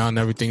just putting out and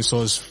everything.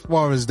 So as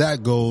far as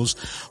that goes,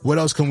 what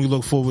else can we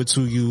look forward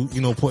to you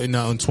putting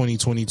out in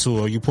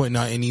 2022? Are you putting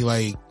out any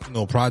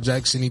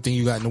projects, anything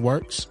you got in the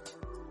works?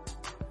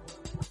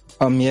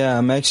 Yeah,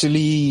 I'm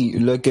actually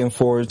looking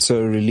forward to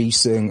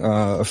releasing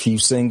a few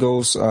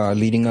singles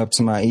leading up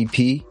to my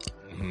EP.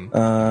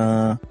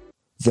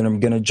 Then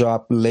I'm gonna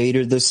drop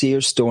later this year.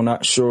 Still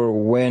not sure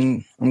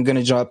when I'm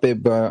gonna drop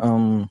it, but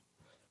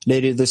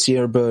later this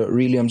year, but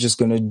really I'm just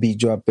going to be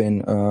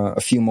dropping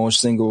a few more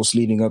singles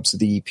leading up to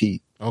the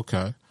EP.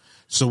 Okay.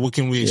 So what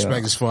can we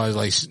expect as far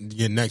as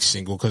your next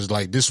single? Because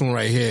this one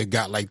right here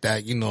got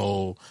that,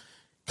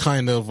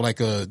 kind of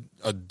like a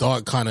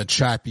dark kind of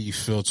trappy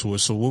feel to it.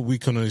 So what we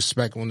can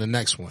expect on the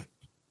next one?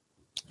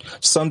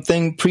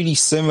 Something pretty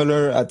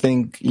similar. I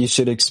think you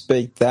should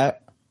expect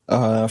that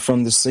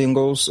from the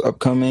singles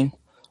upcoming.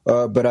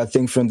 But I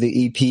think from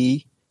the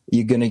EP,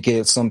 you're going to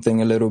get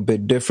something a little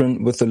bit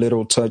different with a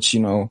little touch,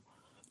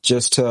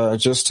 just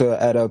to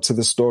add up to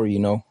the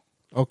story,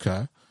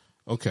 Okay.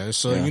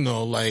 So,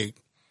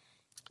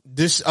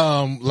 this,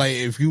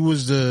 if you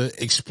was to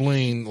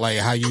explain,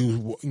 how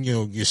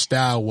your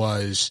style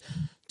was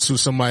to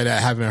somebody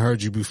that haven't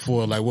heard you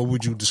before, what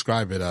would you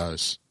describe it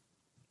as?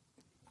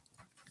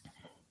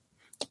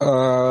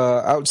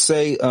 I would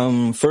say,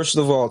 first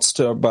of all,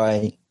 start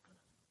by,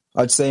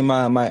 I'd say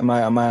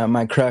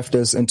my craft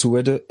is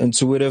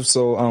intuitive.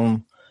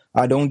 So,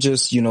 I don't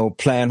just,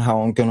 plan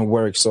how I'm going to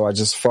work. So I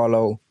just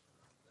follow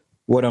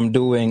what I'm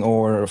doing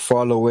or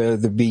follow where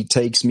the beat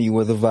takes me,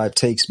 where the vibe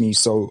takes me.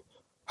 So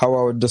how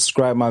I would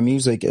describe my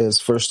music is,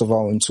 first of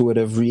all,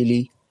 intuitive,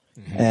 really.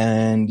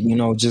 And,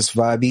 just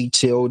vibey,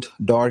 chilled,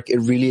 dark. It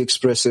really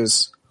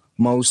expresses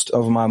most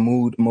of my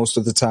mood most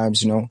of the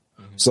times,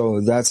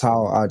 So that's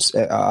how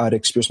I'd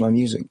express my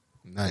music.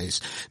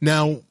 Nice.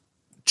 Now,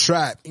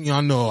 trap,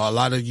 I know a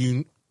lot of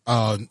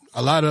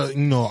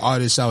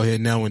artists out here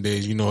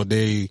nowadays,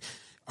 they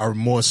are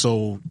more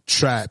so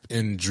trap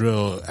and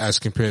drill as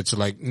compared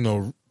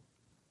to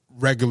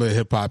regular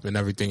hip hop and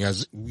everything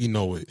as we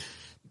know it.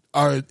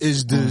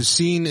 Is the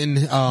scene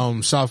in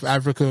South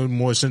Africa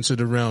more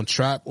centered around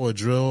trap or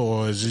drill,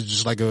 or is it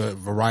just a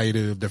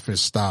variety of different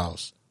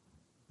styles?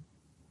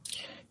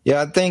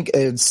 Yeah, I think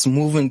it's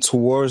moving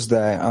towards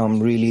that.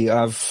 Really,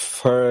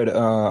 I've heard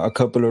a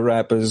couple of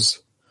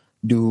rappers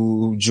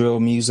do drill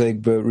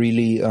music, but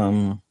really,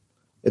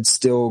 it's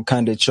still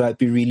kind of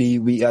trappy.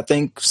 Really, I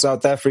think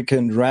South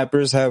African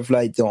rappers have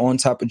their own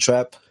type of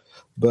trap,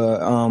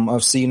 but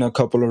I've seen a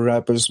couple of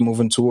rappers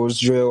moving towards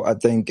drill. I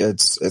think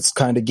it's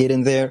kind of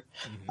getting there.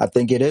 I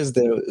think it is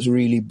there,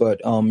 really, but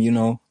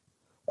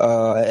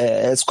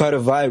it's quite a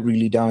vibe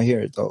really down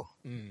here, though.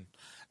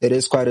 It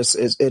is kind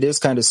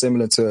of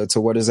similar to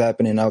what is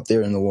happening out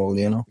there in the world,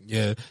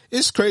 Yeah,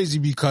 it's crazy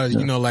because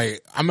I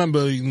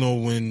remember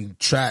when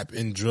trap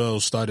and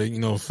drill started,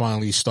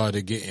 finally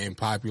started getting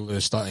popular,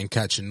 starting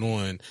catching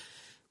on.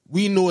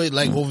 We knew it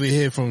over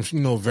here from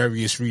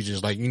various regions.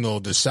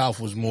 The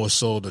South was more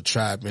so the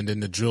trap, and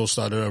then the drill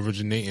started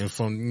originating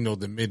from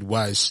the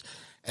Midwest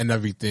and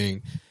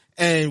everything.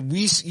 And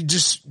we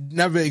just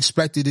never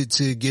expected it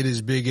to get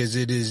as big as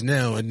it is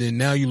now. And then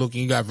now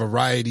you got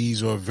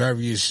varieties or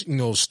various,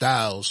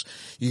 styles.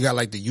 You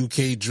got the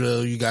UK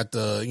drill. You got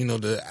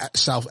the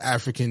South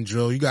African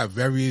drill. You got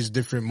various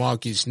different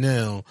markets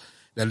now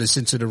that are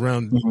centered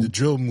around the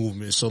drill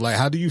movement. So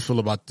how do you feel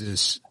about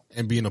this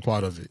and being a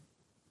part of it?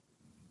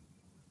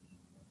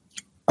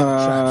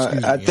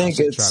 I think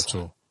it's,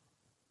 oh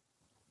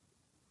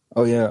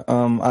yeah.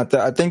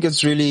 I think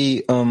it's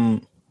really,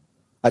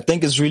 I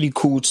think it's really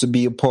cool to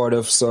be a part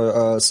of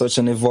such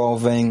an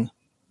evolving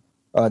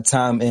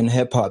time in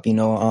hip hop.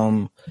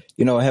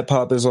 Hip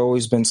hop has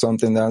always been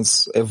something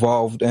that's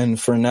evolved, and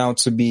for it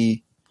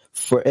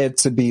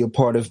to be a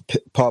part of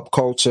pop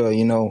culture,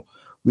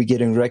 we're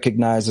getting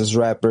recognized as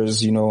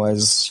rappers.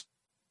 As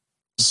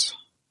oh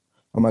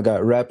my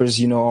God, rappers,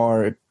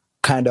 are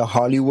kind of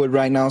Hollywood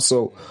right now,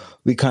 so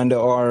we kind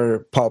of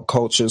are pop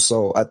culture.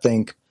 So I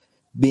think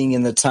being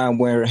in the time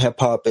where hip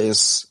hop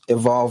is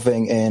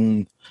evolving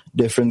and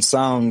different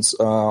sounds,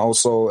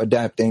 also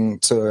adapting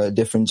to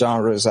different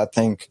genres, I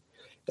think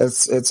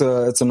it's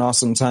an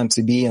awesome time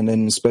to be, and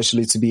then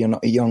especially to be a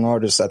young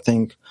artist. I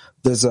think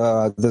there's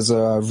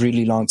a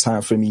really long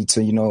time for me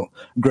to, you know,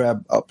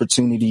 grab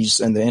opportunities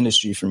in the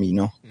industry for me, you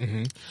know.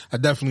 Mm-hmm. I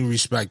definitely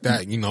respect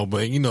that, you know,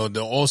 but you know,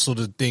 also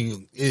the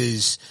thing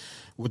is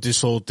with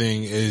this whole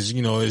thing is,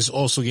 you know, it's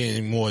also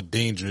getting more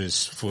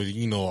dangerous for,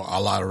 you know,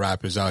 a lot of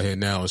rappers out here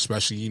now,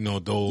 especially, you know,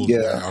 those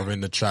that are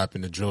in the trap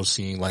and the drill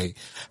scene. Like,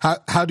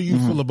 how do you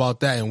feel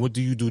about that, and what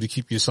do you do to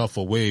keep yourself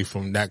away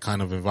from that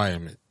kind of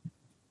environment?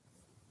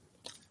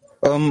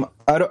 I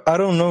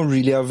don't know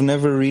really. I've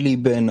never really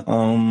been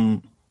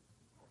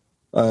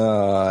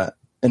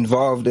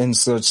involved in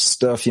such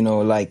stuff, you know,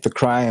 like the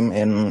crime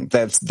and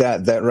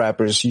that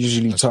rappers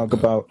usually talk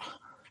about.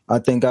 I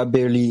think I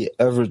barely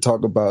ever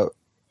talk about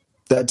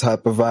that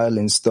type of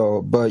violence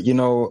though. But, you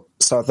know,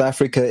 South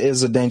Africa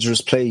is a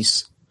dangerous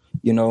place.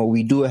 You know,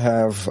 we do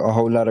have a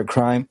whole lot of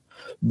crime,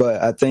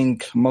 but I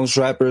think most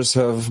rappers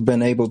have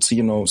been able to,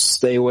 you know,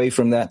 stay away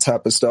from that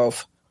type of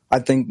stuff. I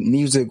think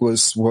music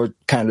was what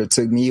kind of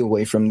took me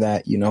away from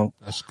that, you know.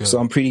 That's good. So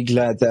I'm pretty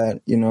glad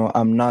that, you know,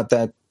 I'm not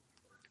that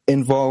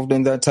involved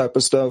in that type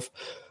of stuff.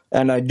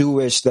 And I do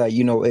wish that,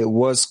 you know, it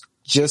was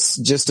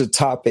just a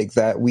topic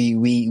that we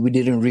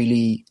didn't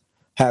really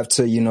have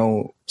to, you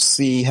know,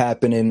 see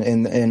happen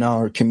in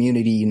our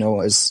community, you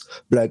know, as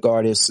black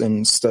artists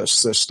and such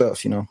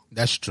stuff, you know.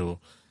 That's true.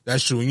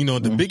 That's true. You know,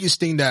 the biggest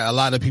thing that a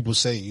lot of people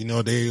say, you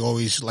know, they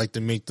always like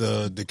to make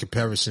the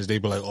comparisons. They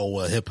be like, oh,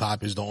 well, hip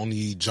hop is the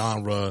only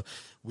genre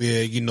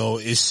where, you know,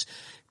 it's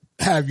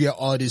have your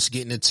artists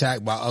getting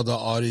attacked by other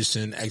artists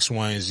and X,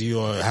 Y, and Z,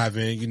 or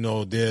having, you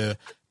know, their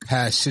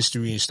past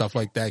history and stuff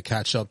like that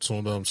catch up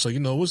to them. So, you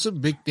know, it's a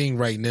big thing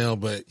right now,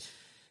 but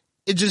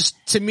it just,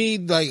 to me,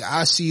 like,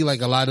 I see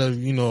like a lot of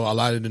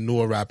the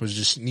newer rappers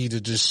just need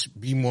to just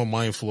be more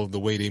mindful of the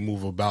way they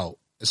move about,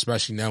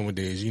 especially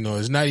nowadays. You know,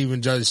 it's not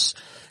even just,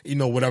 you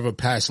know, whatever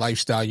past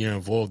lifestyle you're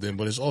involved in,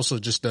 but it's also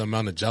just the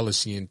amount of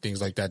jealousy and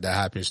things like that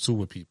happens too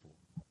with people.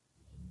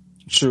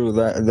 True.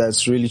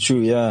 That's really true.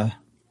 Yeah.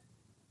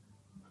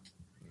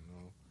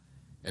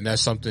 And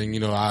that's something, you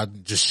know, I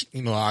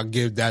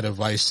give that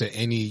advice to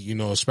any, you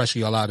know,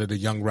 especially a lot of the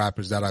young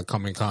rappers that I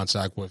come in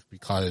contact with,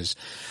 because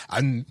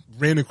I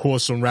ran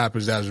across some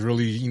rappers that's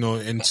really, you know,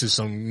 into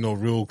some, you know,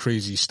 real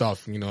crazy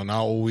stuff, you know, and I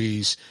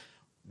always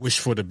wish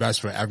for the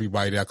best for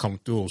everybody that come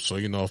through. So,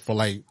 you know, for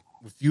like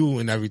with you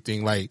and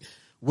everything, like,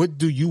 what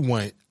do you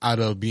want out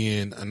of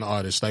being an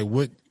artist? Like,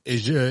 what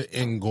is your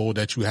end goal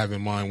that you have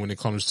in mind when it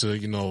comes to,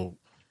 you know,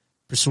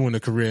 pursuing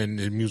a career in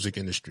the music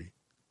industry?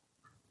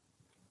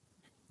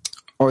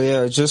 Oh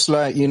yeah, just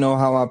like, you know,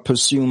 how I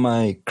pursue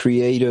my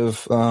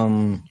creative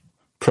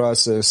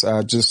process.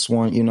 I just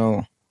want, you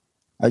know,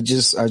 I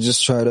just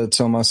try to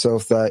tell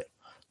myself that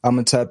I'm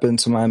gonna tap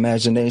into my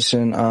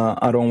imagination.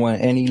 I don't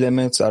want any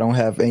limits. I don't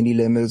have any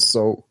limits.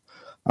 So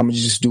I'm gonna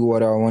just do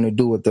what I want to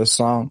do with this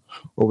song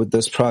or with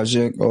this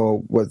project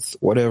or with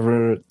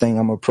whatever thing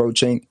I'm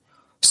approaching.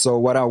 So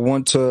what I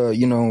want to,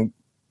 you know,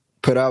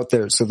 put out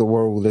there to the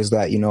world is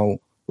that, you know,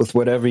 with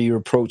whatever you're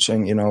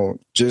approaching, you know,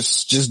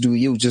 just do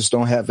you. Just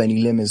don't have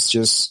any limits.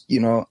 Just,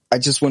 you know, I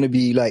just want to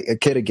be like a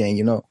kid again,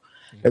 you know.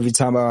 Every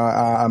time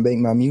I make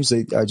my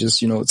music, I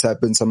just, you know,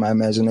 tap into my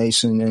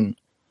imagination, and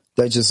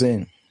that's just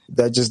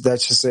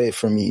it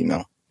for me, you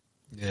know.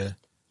 Yeah,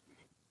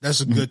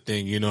 that's a good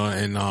thing, you know.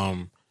 And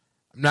I'm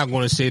not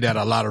going to say that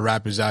a lot of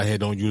rappers out here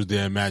don't use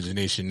their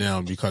imagination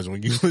now, because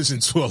when you listen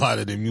to a lot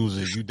of their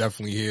music, you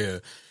definitely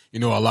hear, you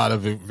know, a lot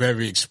of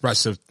very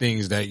expressive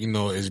things that, you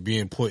know, is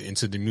being put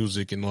into the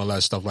music and all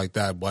that stuff like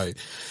that. But,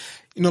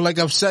 you know, like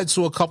I've said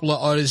to a couple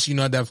of artists, you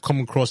know, that have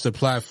come across the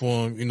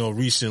platform, you know,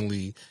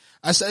 recently,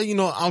 I said, you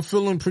know, I'm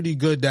feeling pretty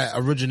good that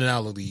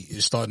originality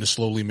is starting to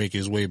slowly make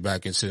its way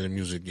back into the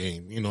music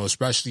game, you know,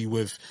 especially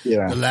with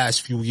the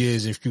last few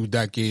years and few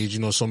decades. You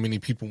know, so many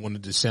people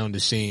wanted to sound the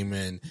same,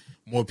 and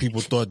more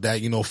people thought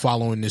that, you know,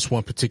 following this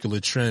one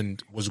particular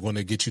trend was going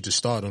to get you to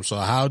stardom. So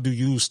how do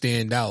you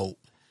stand out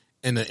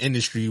in an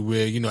industry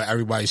where, you know,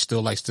 everybody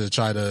still likes to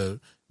try to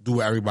do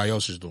what everybody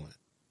else is doing?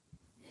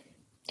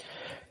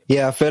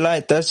 Yeah, I feel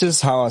like that's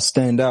just how I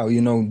stand out, you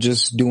know,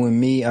 just doing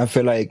me. I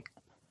feel like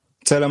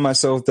telling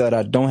myself that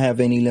I don't have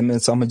any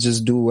limits. I'm going to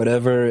just do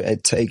whatever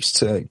it takes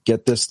to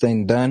get this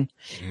thing done.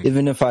 Mm-hmm.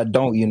 Even if I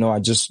don't, you know, I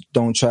just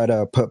don't try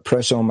to put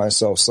pressure on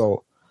myself.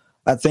 So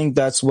I think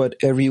that's what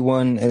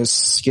everyone is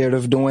scared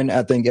of doing.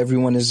 I think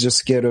everyone is just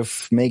scared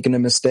of making a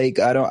mistake.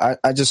 I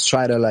just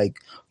try to like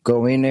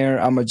go in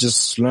there. I'm going to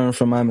just learn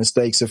from my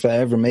mistakes if I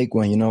ever make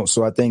one, you know?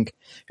 So I think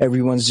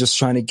everyone's just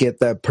trying to get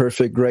that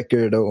perfect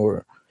record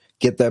or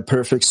get that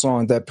perfect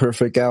song, that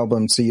perfect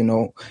album to, you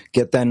know,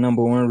 get that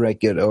 #1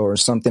 record or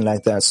something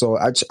like that. So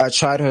I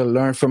try to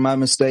learn from my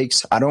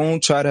mistakes. I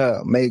don't try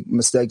to make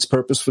mistakes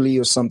purposefully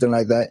or something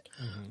like that.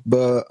 Mm-hmm.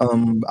 But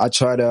I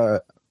try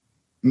to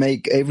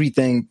make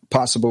everything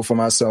possible for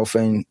myself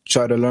and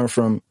try to learn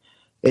from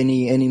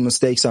any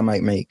mistakes I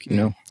might make, you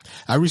know.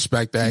 I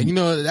respect that. You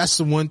know, that's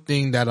the one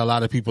thing that a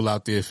lot of people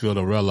out there fail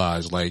to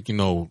realize. Like, you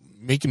know,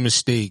 making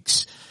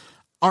mistakes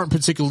aren't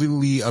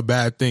particularly a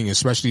bad thing,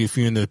 especially if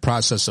you're in the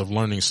process of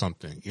learning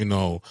something. You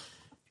know,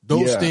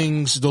 those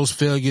things, those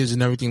failures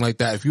and everything like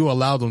that, if you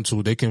allow them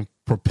to, they can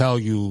propel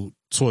you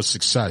towards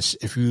success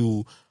if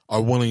you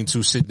are willing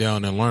to sit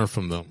down and learn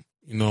from them.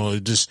 You know,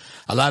 just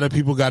a lot of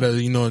people got to,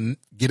 you know,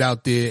 get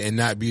out there and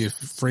not be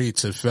afraid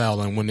to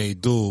fail. And when they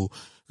do,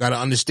 got to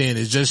understand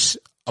it's just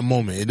a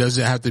moment. It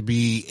doesn't have to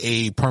be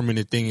a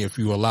permanent thing if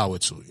you allow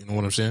it to. You know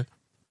what I'm saying?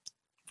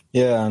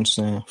 Yeah, I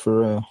understand.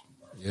 For real.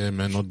 Yeah,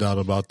 man, no doubt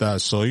about that.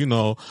 So, you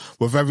know,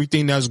 with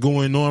everything that's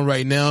going on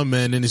right now,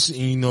 man, and it's,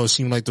 you know, it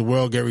seems like the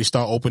world get ready to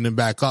start opening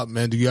back up,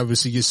 man. Do you ever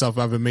see yourself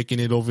ever making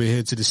it over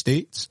here to the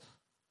States?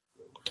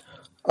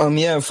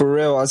 Yeah, for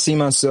real. I see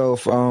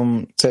myself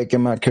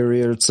taking my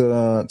career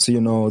to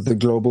you know, the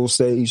global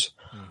stage.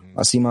 Mm-hmm.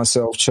 I see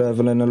myself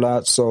traveling a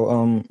lot.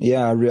 So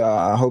yeah,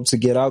 I hope to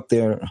get out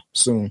there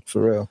soon,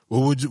 for real.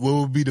 What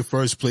would be the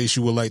first place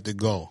you would like to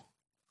go?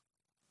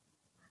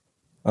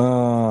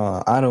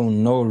 I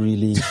don't know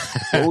really.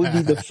 What would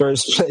be the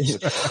first place?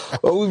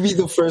 What would be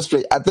the first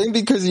place? I think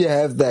because you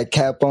have that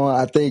cap on,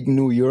 I think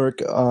New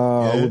York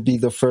would be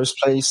the first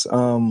place.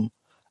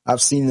 I've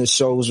seen the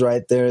shows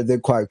right there. They're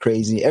quite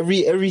crazy.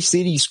 Every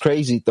city's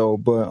crazy though,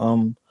 but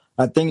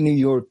I think New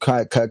York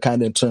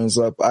kind of turns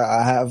up.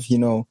 I have, you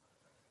know,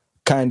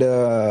 kind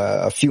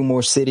of a few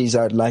more cities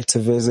I'd like to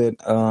visit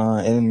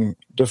in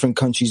different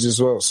countries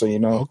as well. So, you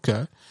know.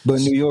 Okay. But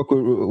New York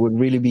would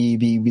really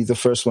be the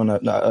first one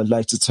I'd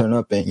like to turn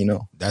up in, you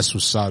know. That's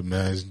what's up,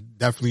 man.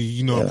 Definitely,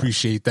 you know,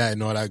 appreciate that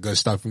and all that good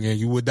stuff. And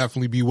you would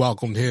definitely be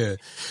welcomed here.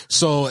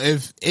 So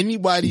if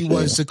anybody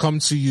was to come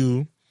to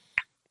you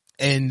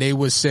and they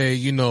would say,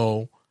 you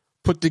know,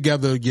 put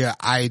together your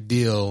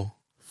ideal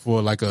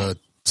for like a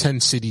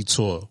 10-city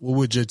tour, what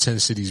would your 10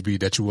 cities be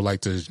that you would like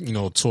to, you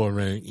know, tour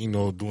in, you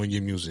know, doing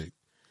your music?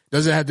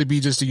 Doesn't have to be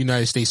just the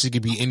United States. It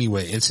could be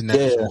anywhere,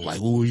 international. Like,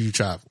 where would you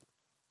travel?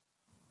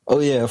 Oh,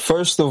 yeah.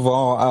 First of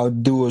all, I'll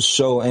do a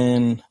show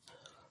in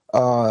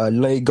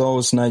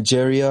Lagos,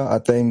 Nigeria. I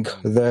think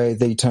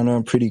they turn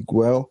out pretty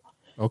well.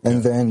 Okay.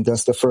 And then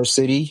that's the first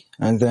city.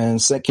 And then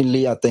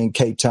secondly, I think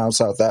Cape Town,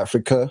 South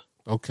Africa.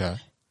 Okay.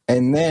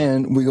 And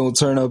then we're going to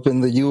turn up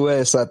in the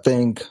U.S., I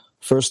think.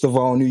 First of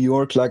all, New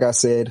York, like I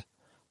said.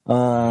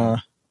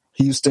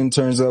 Houston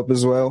turns up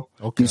as well.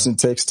 Okay. Houston,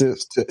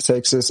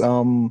 Texas.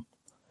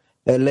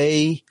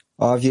 L.A.,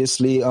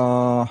 obviously.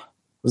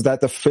 Was that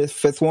the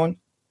fifth one?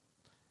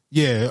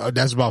 Yeah,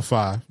 that's about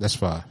 5. That's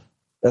 5.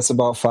 That's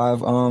about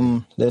 5.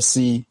 Let's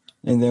see.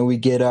 And then we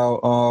get out,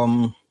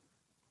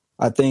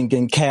 I think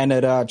in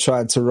Canada, I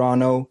tried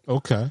Toronto.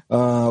 Okay.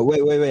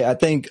 Wait. I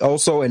think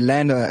also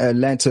Atlanta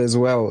as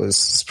well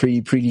is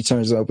pretty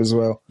turns up as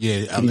well.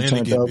 Yeah,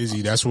 Atlanta get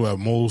busy. That's where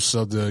most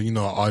of the, you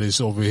know, artists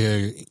over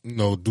here, you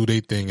know, do their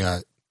thing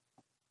at.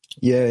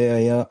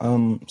 Yeah.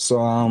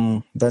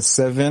 So that's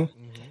 7.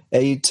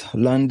 8,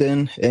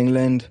 London,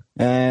 England,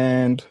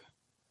 and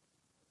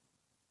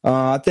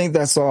I think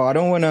that's all. I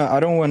don't want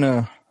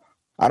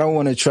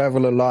to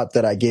travel a lot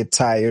that I get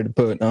tired,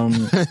 but I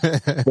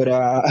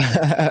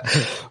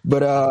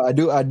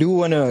do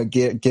want to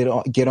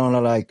get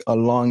on a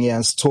long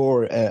ass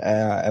tour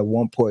at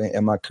one point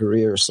in my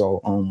career.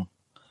 So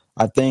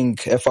I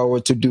think if I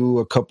were to do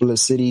a couple of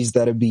cities,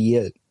 that'd be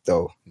it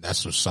though.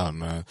 That's what's up,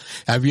 man.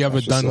 Have you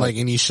ever done like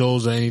any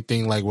shows or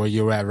anything like where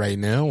you're at right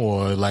now,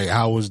 or like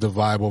how was the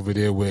vibe over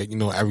there with, you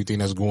know, everything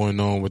that's going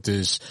on with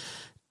this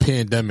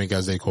pandemic,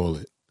 as they call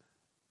it?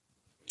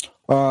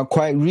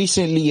 Quite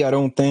recently, I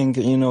don't think,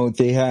 you know,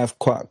 they have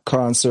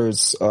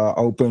concerts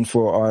open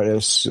for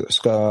artists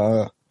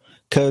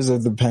because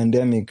of the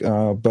pandemic.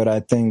 But I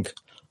think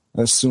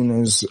as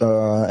soon as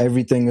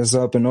everything is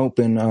up and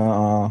open,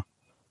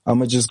 I'm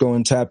going to just go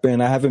and tap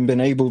in. I haven't been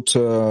able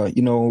to,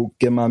 you know,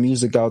 get my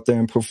music out there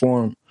and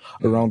perform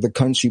around the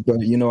country.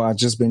 But, you know, I've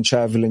just been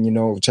traveling, you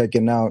know,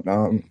 checking out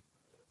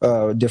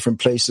different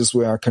places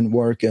where I can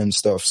work and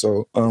stuff.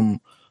 So,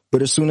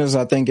 but as soon as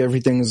I think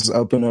everything is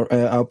up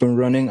and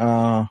running,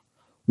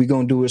 we're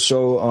going to do a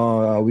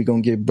show. We're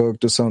going to get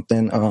booked or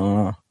something.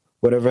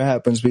 Whatever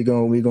happens, we're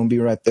going to be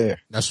right there.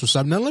 That's what's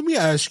up. Now, let me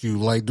ask you,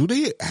 like, do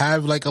they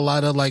have like a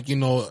lot of like, you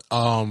know,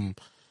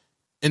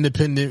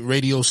 independent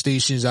radio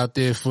stations out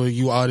there for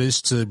you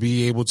artists to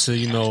be able to,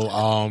 you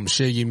know,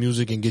 share your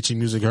music and get your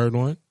music heard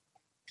on?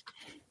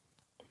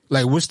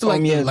 Like, what's the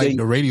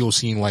the radio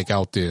scene like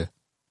out there?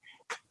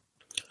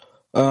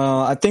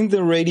 I think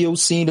the radio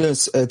scene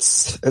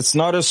it's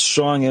not as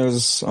strong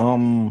as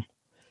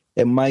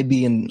it might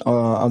be in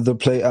other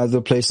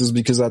places,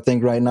 because I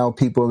think right now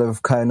people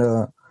have kind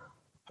of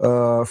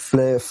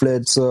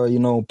fled to, you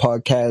know,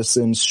 podcasts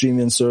and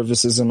streaming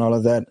services and all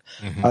of that.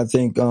 Mm-hmm. I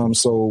think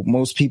so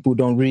most people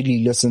don't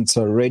really listen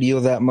to radio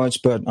that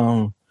much, but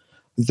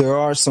there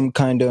are some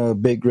kind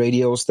of big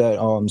radios that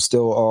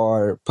still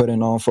are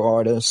putting on for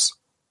artists.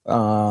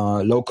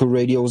 Local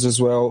radios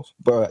as well,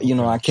 but you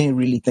know, I can't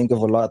really think of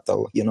a lot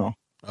though, you know.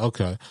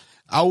 Okay.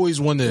 I always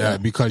wonder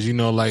that because, you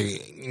know,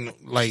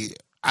 like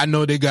I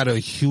know they got a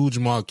huge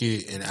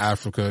market in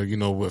Africa, you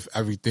know, with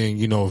everything,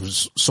 you know,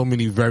 so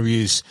many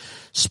various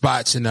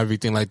spots and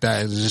everything like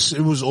that.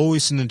 It was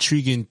always an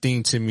intriguing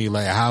thing to me.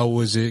 Like, how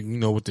was it, you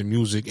know, with the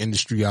music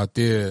industry out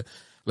there?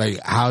 Like,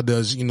 how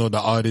does, you know,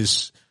 the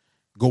artists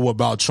go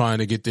about trying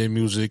to get their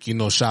music, you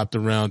know, shopped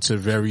around to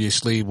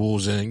various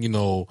labels and, you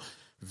know,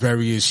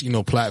 various, you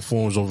know,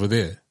 platforms over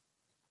there?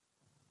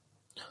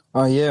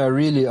 Yeah,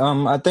 really.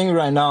 I think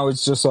right now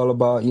it's just all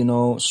about, you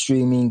know,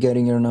 streaming,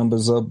 getting your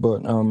numbers up,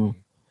 but,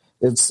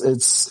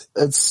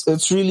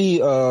 it's really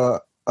a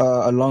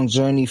long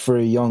journey for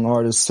a young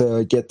artist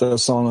to get their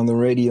song on the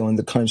radio in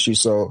the country.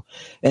 So,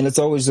 and it's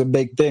always a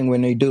big thing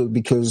when they do it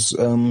because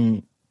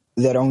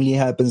that only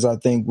happens, I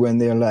think, when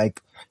they're like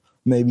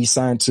maybe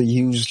signed to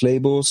huge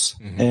labels,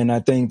 and I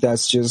think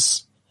that's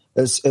just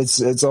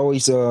it's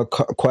always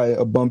quite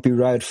a bumpy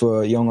ride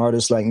for a young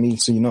artist like me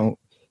to, you know,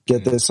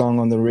 get their song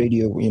on the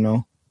radio. You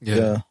know,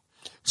 yeah.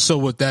 So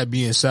with that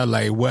being said,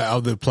 like, what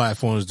other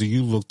platforms do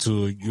you look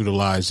to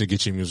utilize to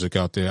get your music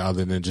out there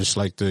other than just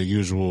like the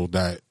usual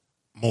that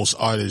most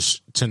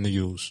artists tend to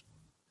use?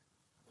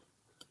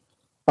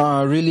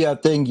 Really, I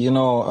think, you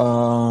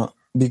know,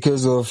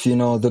 because of, you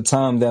know, the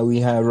time that we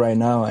have right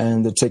now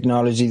and the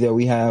technology that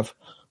we have,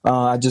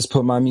 I just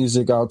put my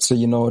music out to,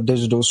 you know,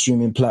 digital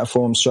streaming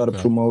platforms, try to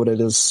promote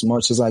it as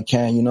much as I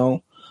can, you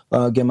know,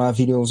 get my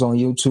videos on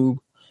YouTube.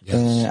 Yes.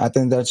 And I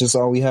think that's just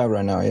all we have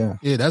right now, yeah.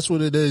 Yeah, that's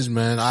what it is,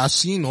 man. I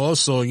seen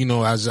also, you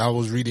know, as I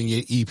was reading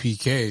your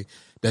EPK,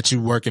 that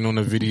you're working on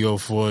a video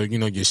for, you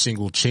know, your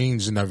single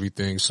Chains and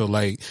everything. So,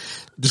 like,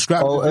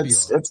 describe the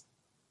video.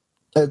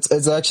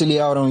 It's actually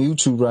out on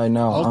YouTube right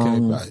now. Okay,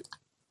 right.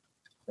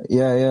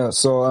 Yeah.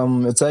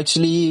 So, it's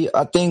actually,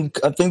 I think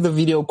the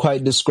video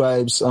quite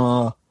describes,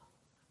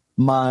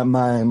 my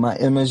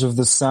image of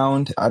the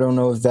sound. I don't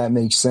know if that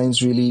makes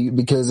sense really,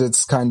 because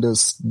it's kind of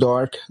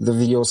dark. The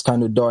video is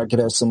kind of dark. It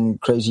has some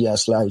crazy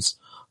ass lights,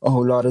 a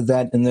whole lot of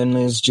that. And then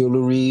there's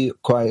jewelry,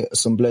 quite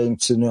some bling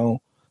to, you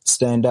know,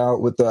 stand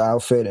out with the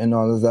outfit and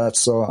all of that.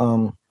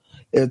 So,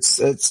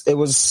 it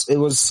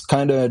was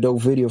kind of a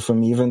dope video for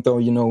me, even though,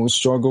 you know, we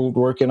struggled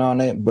working on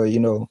it, but,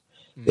 you know,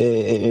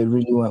 it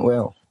really went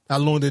well. How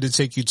long did it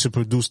take you to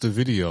produce the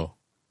video?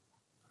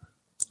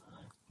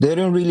 They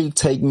didn't really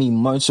take me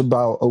much,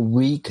 about a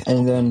week,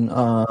 and then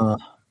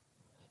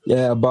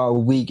about a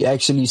week,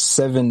 actually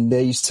 7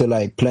 days to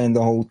like plan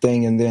the whole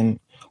thing, and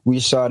then we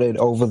shot it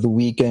over the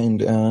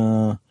weekend,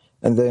 and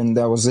then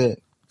that was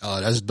it.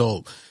 Oh, that's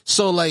dope.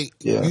 So like,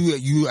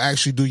 you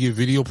actually do your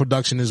video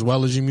production as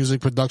well as your music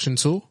production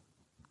too?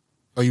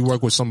 Or you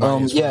work with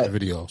somebody for the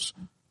videos?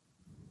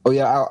 Oh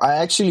yeah, I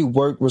actually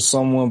worked with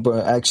someone,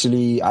 but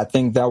actually I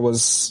think that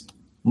was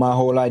my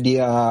whole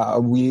idea. I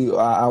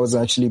was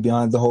actually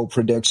behind the whole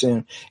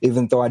production,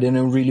 even though I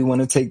didn't really want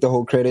to take the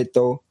whole credit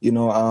though. You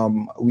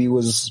know, we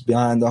was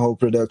behind the whole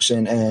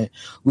production, and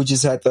we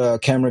just had the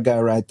camera guy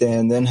right there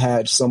and then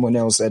had someone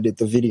else edit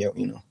the video,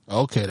 you know.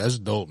 Okay, that's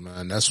dope,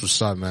 man. That's what's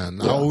up, man.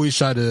 Yeah. I always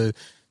try to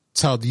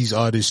tell these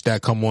artists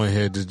that come on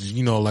here that,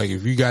 you know, like,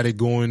 if you got it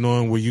going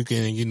on where you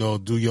can, you know,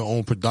 do your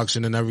own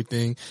production and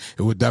everything,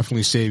 it would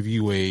definitely save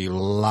you a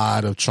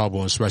lot of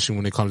trouble, especially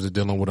when it comes to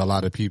dealing with a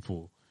lot of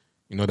people.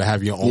 You know, to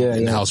have your own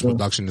in-house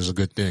production is a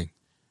good thing.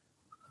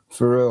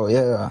 For real,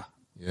 yeah.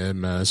 Yeah,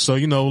 man. So,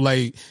 you know,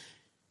 like,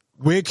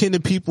 where can the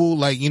people,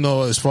 like, you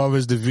know, as far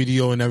as the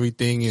video and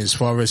everything, as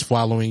far as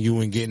following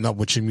you and getting up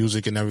with your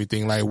music and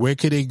everything, like, where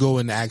could they go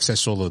and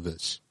access all of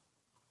this?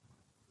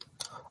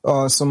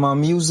 So my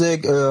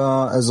music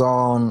is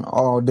on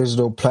all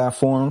digital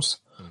platforms.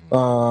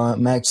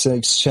 Max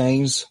 6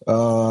 Chains.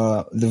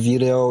 The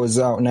video is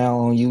out now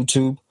on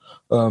YouTube.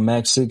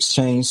 Max 6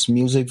 Chains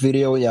music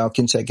video. Y'all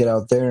can check it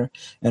out there.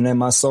 And then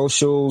my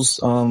socials,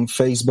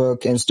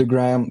 Facebook,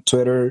 Instagram,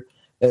 Twitter,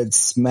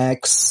 it's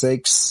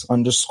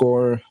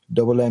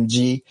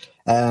Max6_MG.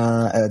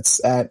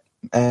 It's at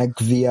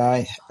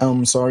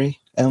MACVI_MG.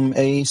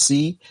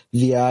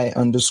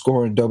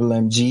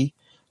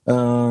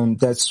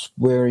 That's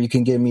where you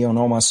can get me on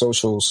all my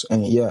socials.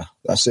 And yeah,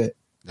 that's it.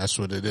 That's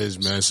what it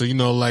is, man. So, you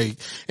know, like,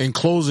 in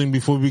closing,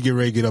 before we get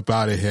ready to get up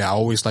out of here, I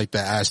always like to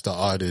ask the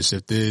artists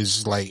if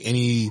there's, like,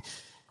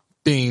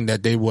 anything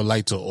that they would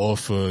like to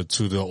offer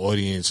to the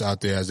audience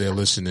out there as they're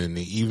listening,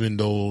 even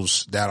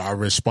those that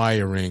are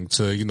aspiring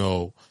to, you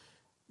know,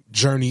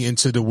 journey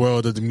into the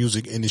world of the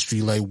music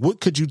industry. Like,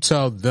 what could you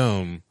tell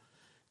them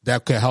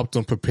that could help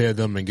them prepare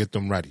them and get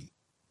them ready?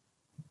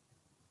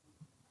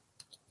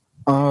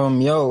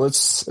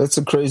 It's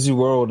a crazy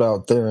world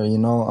out there, you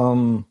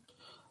know.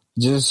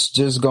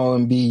 Just go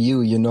and be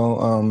you, you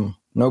know.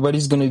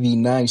 Nobody's gonna be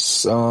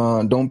nice.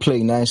 Don't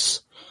play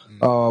nice,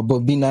 but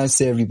be nice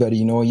to everybody,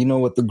 you know. You know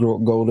what the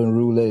golden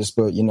rule is,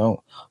 but, you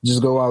know, just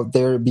go out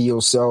there, be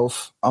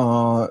yourself.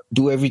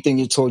 Do everything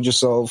you told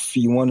yourself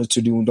you wanted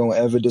to do. Don't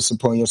ever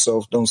disappoint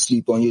yourself. Don't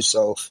sleep on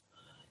yourself.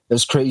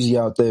 It's crazy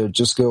out there.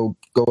 Just go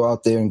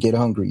out there and get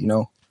hungry, you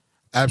know.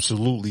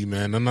 Absolutely,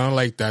 man. And I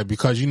like that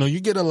because, you know, you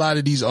get a lot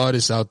of these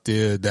artists out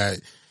there that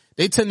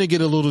they tend to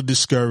get a little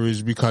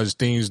discouraged because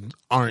things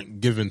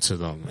aren't given to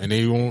them, and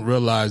they won't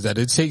realize that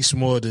it takes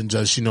more than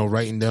just, you know,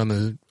 writing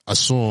down a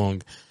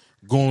song,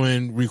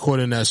 going,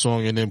 recording that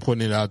song, and then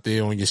putting it out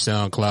there on your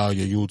SoundCloud,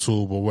 your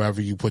YouTube, or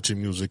wherever you put your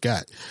music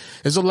at.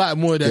 There's a lot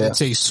more that it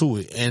takes to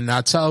it. And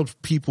I tell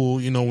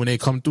people, you know, when they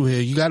come through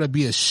here, you got to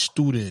be a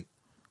student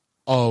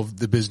of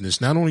the business,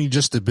 not only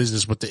just the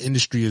business, but the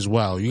industry as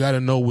well. You got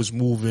to know what's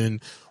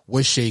moving,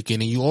 what's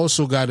shaking, and you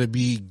also got to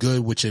be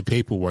good with your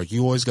paperwork.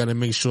 You always got to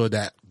make sure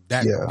that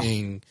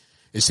thing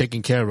is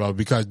taken care of,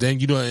 because then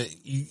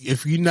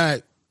if you're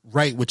not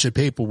right with your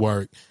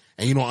paperwork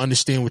and you don't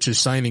understand what you're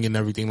signing and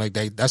everything like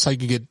that, that's how you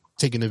get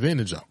taken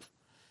advantage of.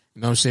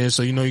 You know what I'm saying?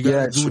 So, you know, you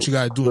got to do what you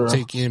got to do and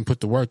take in, put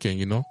the work in,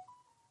 you know?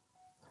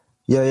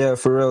 Yeah,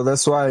 for real.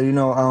 That's why, you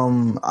know,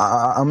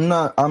 I'm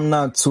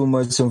not too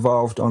much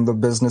involved on the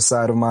business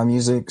side of my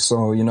music.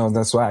 So, you know,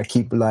 that's why I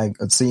keep like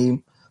a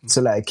team to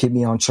like keep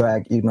me on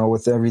track, you know,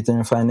 with everything,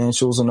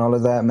 financials and all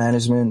of that,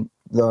 management,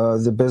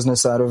 the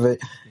business side of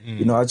it.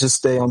 You know, I just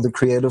stay on the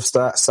creative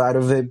side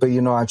of it, but,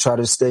 you know, I try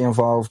to stay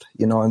involved,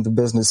 you know, in the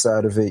business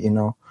side of it, you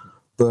know.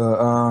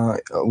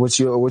 But what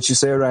you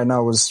say right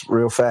now was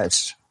real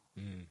facts.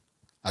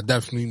 I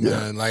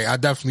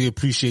definitely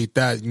appreciate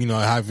that, you know,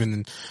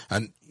 having,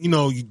 you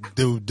know,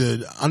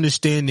 the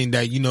understanding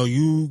that, you know,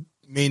 you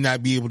may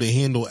not be able to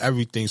handle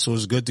everything. So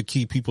it's good to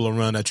keep people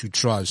around that you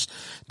trust,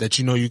 that,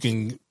 you know, you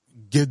can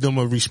give them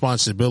a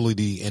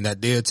responsibility and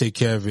that they'll take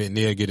care of it and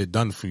they'll get it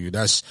done for you.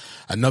 That's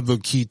another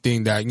key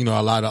thing that, you know,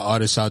 a lot of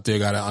artists out there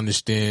got to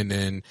understand.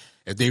 And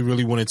if they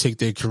really want to take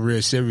their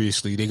career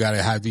seriously, they got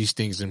to have these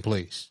things in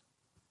place.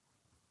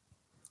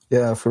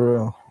 Yeah, for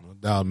real. No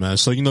doubt, man.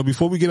 So, you know,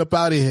 before we get up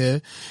out of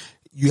here,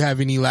 you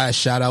have any last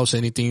shout outs,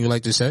 anything you'd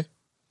like to say?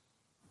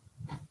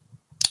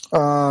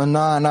 Nah,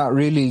 not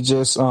really.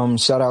 Just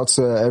shout out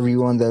to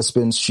everyone that's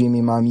been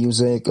streaming my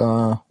music,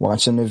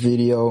 watching the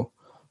video.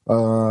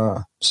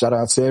 Shout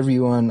out to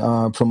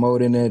everyone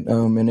promoting it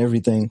and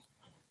everything.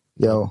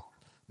 Yo.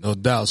 No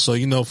doubt. So,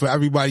 you know, for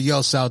everybody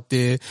else out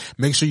there,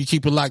 make sure you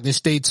keep it locked and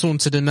stay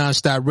tuned to the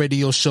NonStop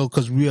Radio Show,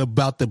 because we're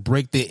about to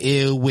break the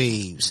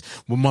airwaves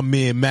with my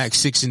man Mac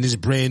 6 and this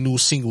brand new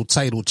single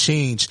titled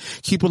Change.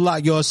 Keep it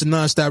locked, y'all. It's the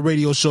NonStop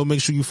Radio Show. Make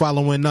sure you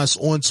following us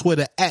on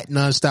Twitter at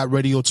NonStop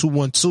Radio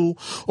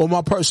 212 or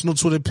my personal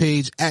Twitter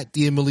page at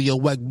the Emilio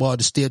Weckbar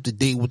to stay up to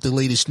date with the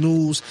latest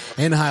news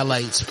and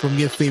highlights from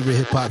your favorite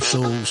hip hop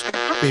show. Let's get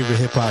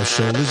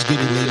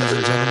it, ladies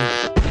and gentlemen.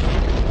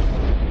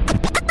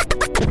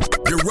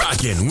 You're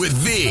rocking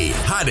with the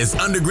hottest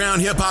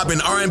underground hip hop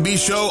and R&B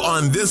show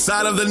on this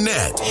side of the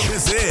net.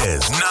 This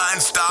is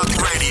NonStop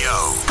Radio.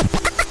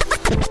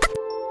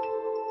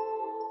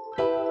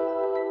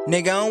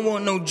 Nigga, I don't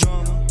want no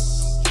drama.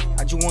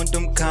 I just want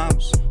them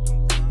commas.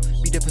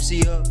 Beat the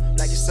pussy up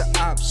like it's an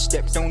op.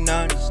 Stepped on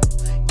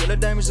honest. Yellow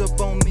diamonds up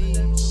on me.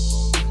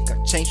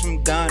 Got change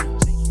from Ghana.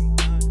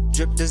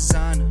 Drip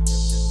designer.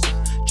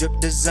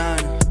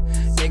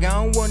 Nigga,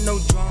 I don't want no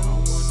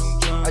drama.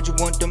 I just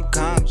want them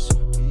commas.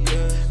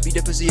 Beat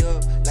the pussy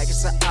up like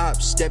it's an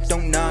op. Stepped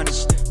on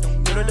honest.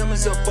 Yellow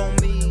diamonds up on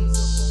me.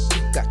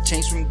 Got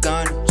change from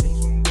Ghana.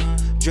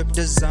 Drip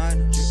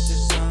designer.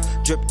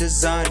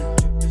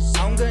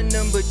 I don't got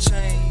nothing but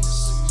chains.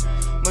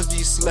 Must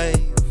be a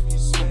slave.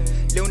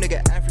 Little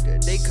nigga Africa,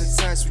 they could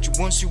tax with you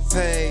once you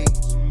pay.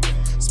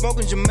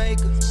 Smoking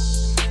Jamaica,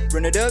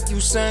 run it up,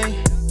 you say.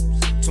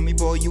 Told me,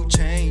 boy, you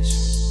change.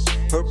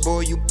 Hurt,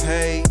 boy, you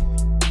pay.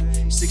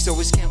 6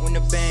 always count when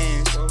the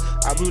bands.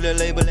 I rule the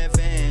label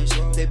advance.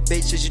 That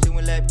bitch says you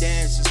doing lap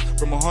dances.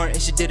 From my heart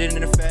and she did it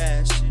in the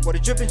fast. Water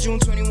dripping June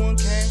 21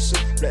 cancer.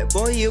 Black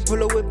boy, you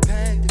pull up with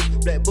Panthers.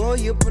 Black boy,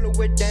 you pull up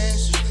with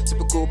dancers.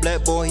 Typical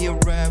black boy, he a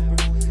rapper.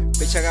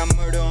 Bitch, I got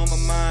murder on my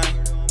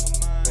mind.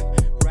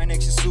 Right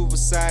next to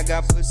suicide,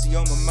 got pussy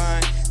on my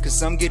mind.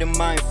 Cause I'm getting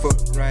mine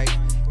fucked right.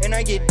 And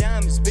I get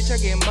diamonds, bitch, I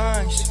get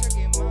mine.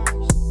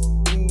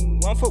 Ooh,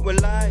 I'm fuck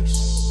with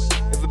lies.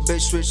 If a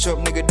bitch switch up,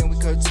 nigga, then we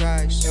cut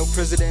ties. El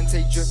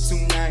Presidente drip too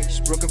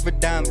nice. Broken for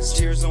diamonds,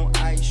 tears on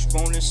ice.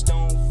 Rolling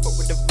Stone, fuck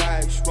with the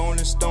vibes.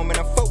 Rolling Stone, man,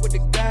 I fuck with the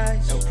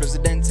guys. El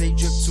Presidente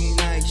drip too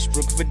nice.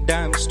 Broken for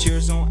diamonds,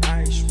 tears on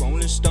ice.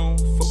 Rolling Stone,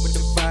 fuck with the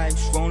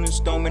vibes. Rolling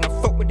Stone, man, I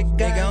fuck with the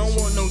guys. Nigga, I don't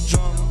want no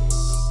drama.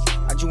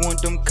 I just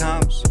want them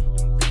commas.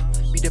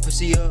 Beat the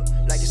pussy up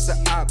like it's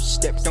an op.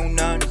 Stepped on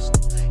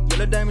honest.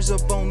 Yellow diamonds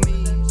up on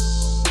me.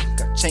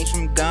 Got change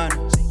from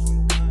Ghana.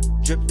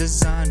 Drip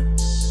designer.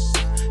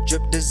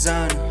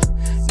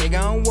 Nigga,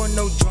 I don't want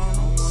no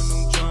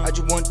drama. I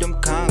just want them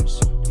commas.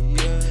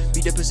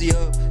 Beat the pussy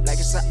up like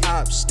it's an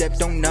op.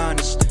 Stepped on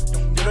honest.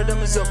 Yellow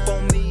diamonds up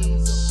on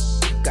me.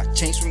 Got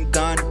change from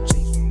Ghana.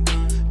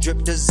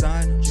 Drip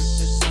designer.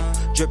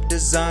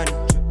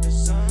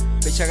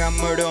 Bitch, I got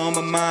murder on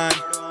my mind.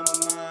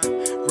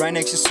 Right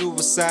next to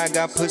suicide,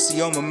 got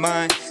pussy on my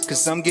mind.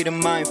 Cause I'm getting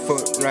mine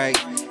fucked right.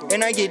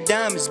 And I get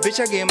diamonds,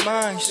 bitch, I get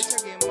mine.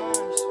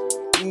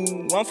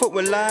 Ooh, I'm fuck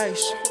with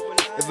lies.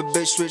 If a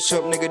bitch switch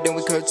up, nigga, then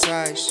we cut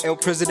ties. El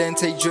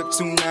Presidente drip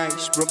too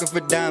nice. Broken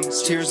for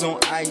diamonds, tears on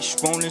ice.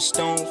 Rolling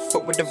Stone,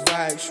 fuck with the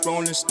vibes.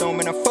 Rolling Stone,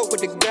 man, I fuck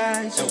with the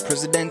guys. El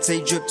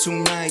Presidente drip too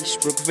nice.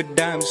 Broken for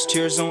diamonds,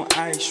 tears on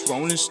ice.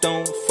 Rolling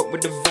Stone, fuck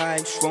with the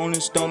vibes. Rolling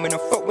Stone, man, I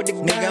fuck with the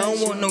guys. Nigga, I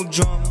don't want no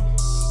drama.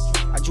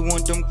 I just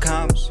want them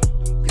comps.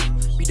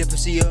 Beat the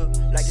pussy up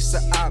like it's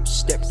a op.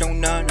 Stepped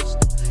on honest.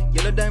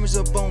 Yellow diamonds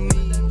up on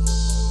me.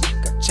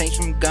 Got change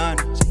from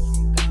Ghana.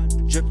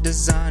 Drip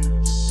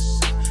designer.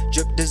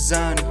 Drip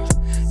designer.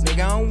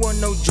 Nigga, I don't want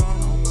no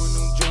drama.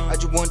 I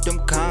just want them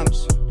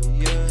comps.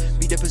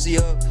 Beat the pussy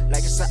up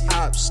like it's a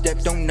op.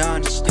 Stepped on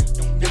honest.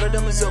 Yellow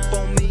diamonds up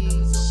on me.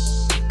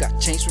 Got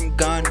change from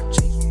Ghana.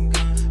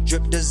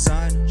 Drip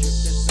designer.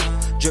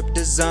 Drip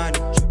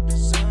designer.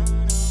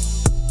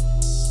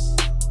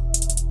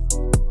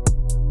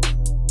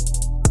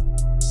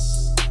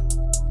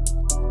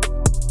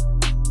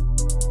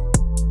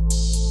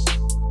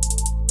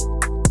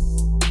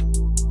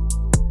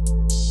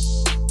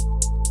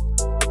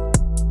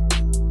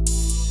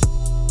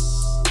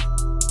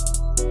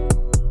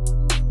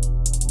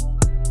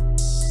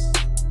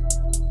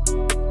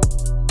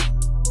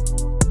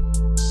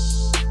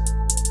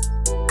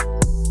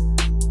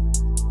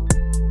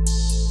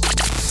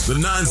 The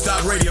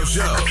NonStop Radio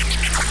Show.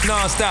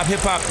 NonStop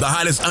Hip Hop. The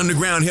hottest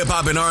underground hip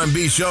hop and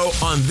R&B show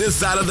on this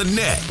side of the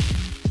net.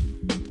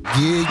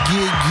 Yeah,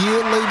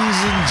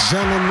 ladies and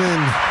gentlemen.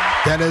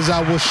 That is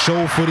our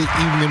show for the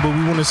evening, but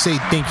we want to say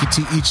thank you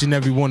to each and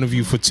every one of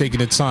you for taking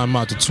the time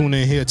out to tune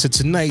in here to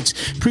tonight's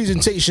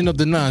presentation of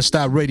the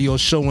NonStop Radio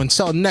Show.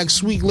 Until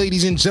next week,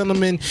 ladies and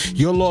gentlemen,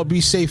 you'll all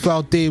be safe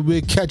out there. We'll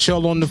catch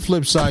y'all on the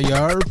flip side, you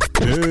heard?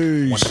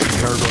 Peace. Want to be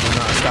heard on the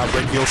NonStop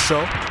Radio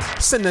Show?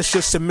 Send us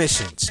your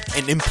submissions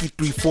in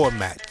MP3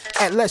 format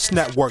at Let's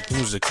Network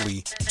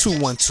Musically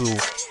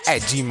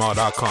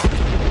 212@gmail.com.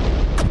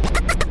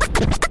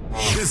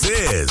 This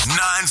is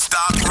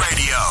NonStop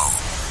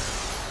Radio.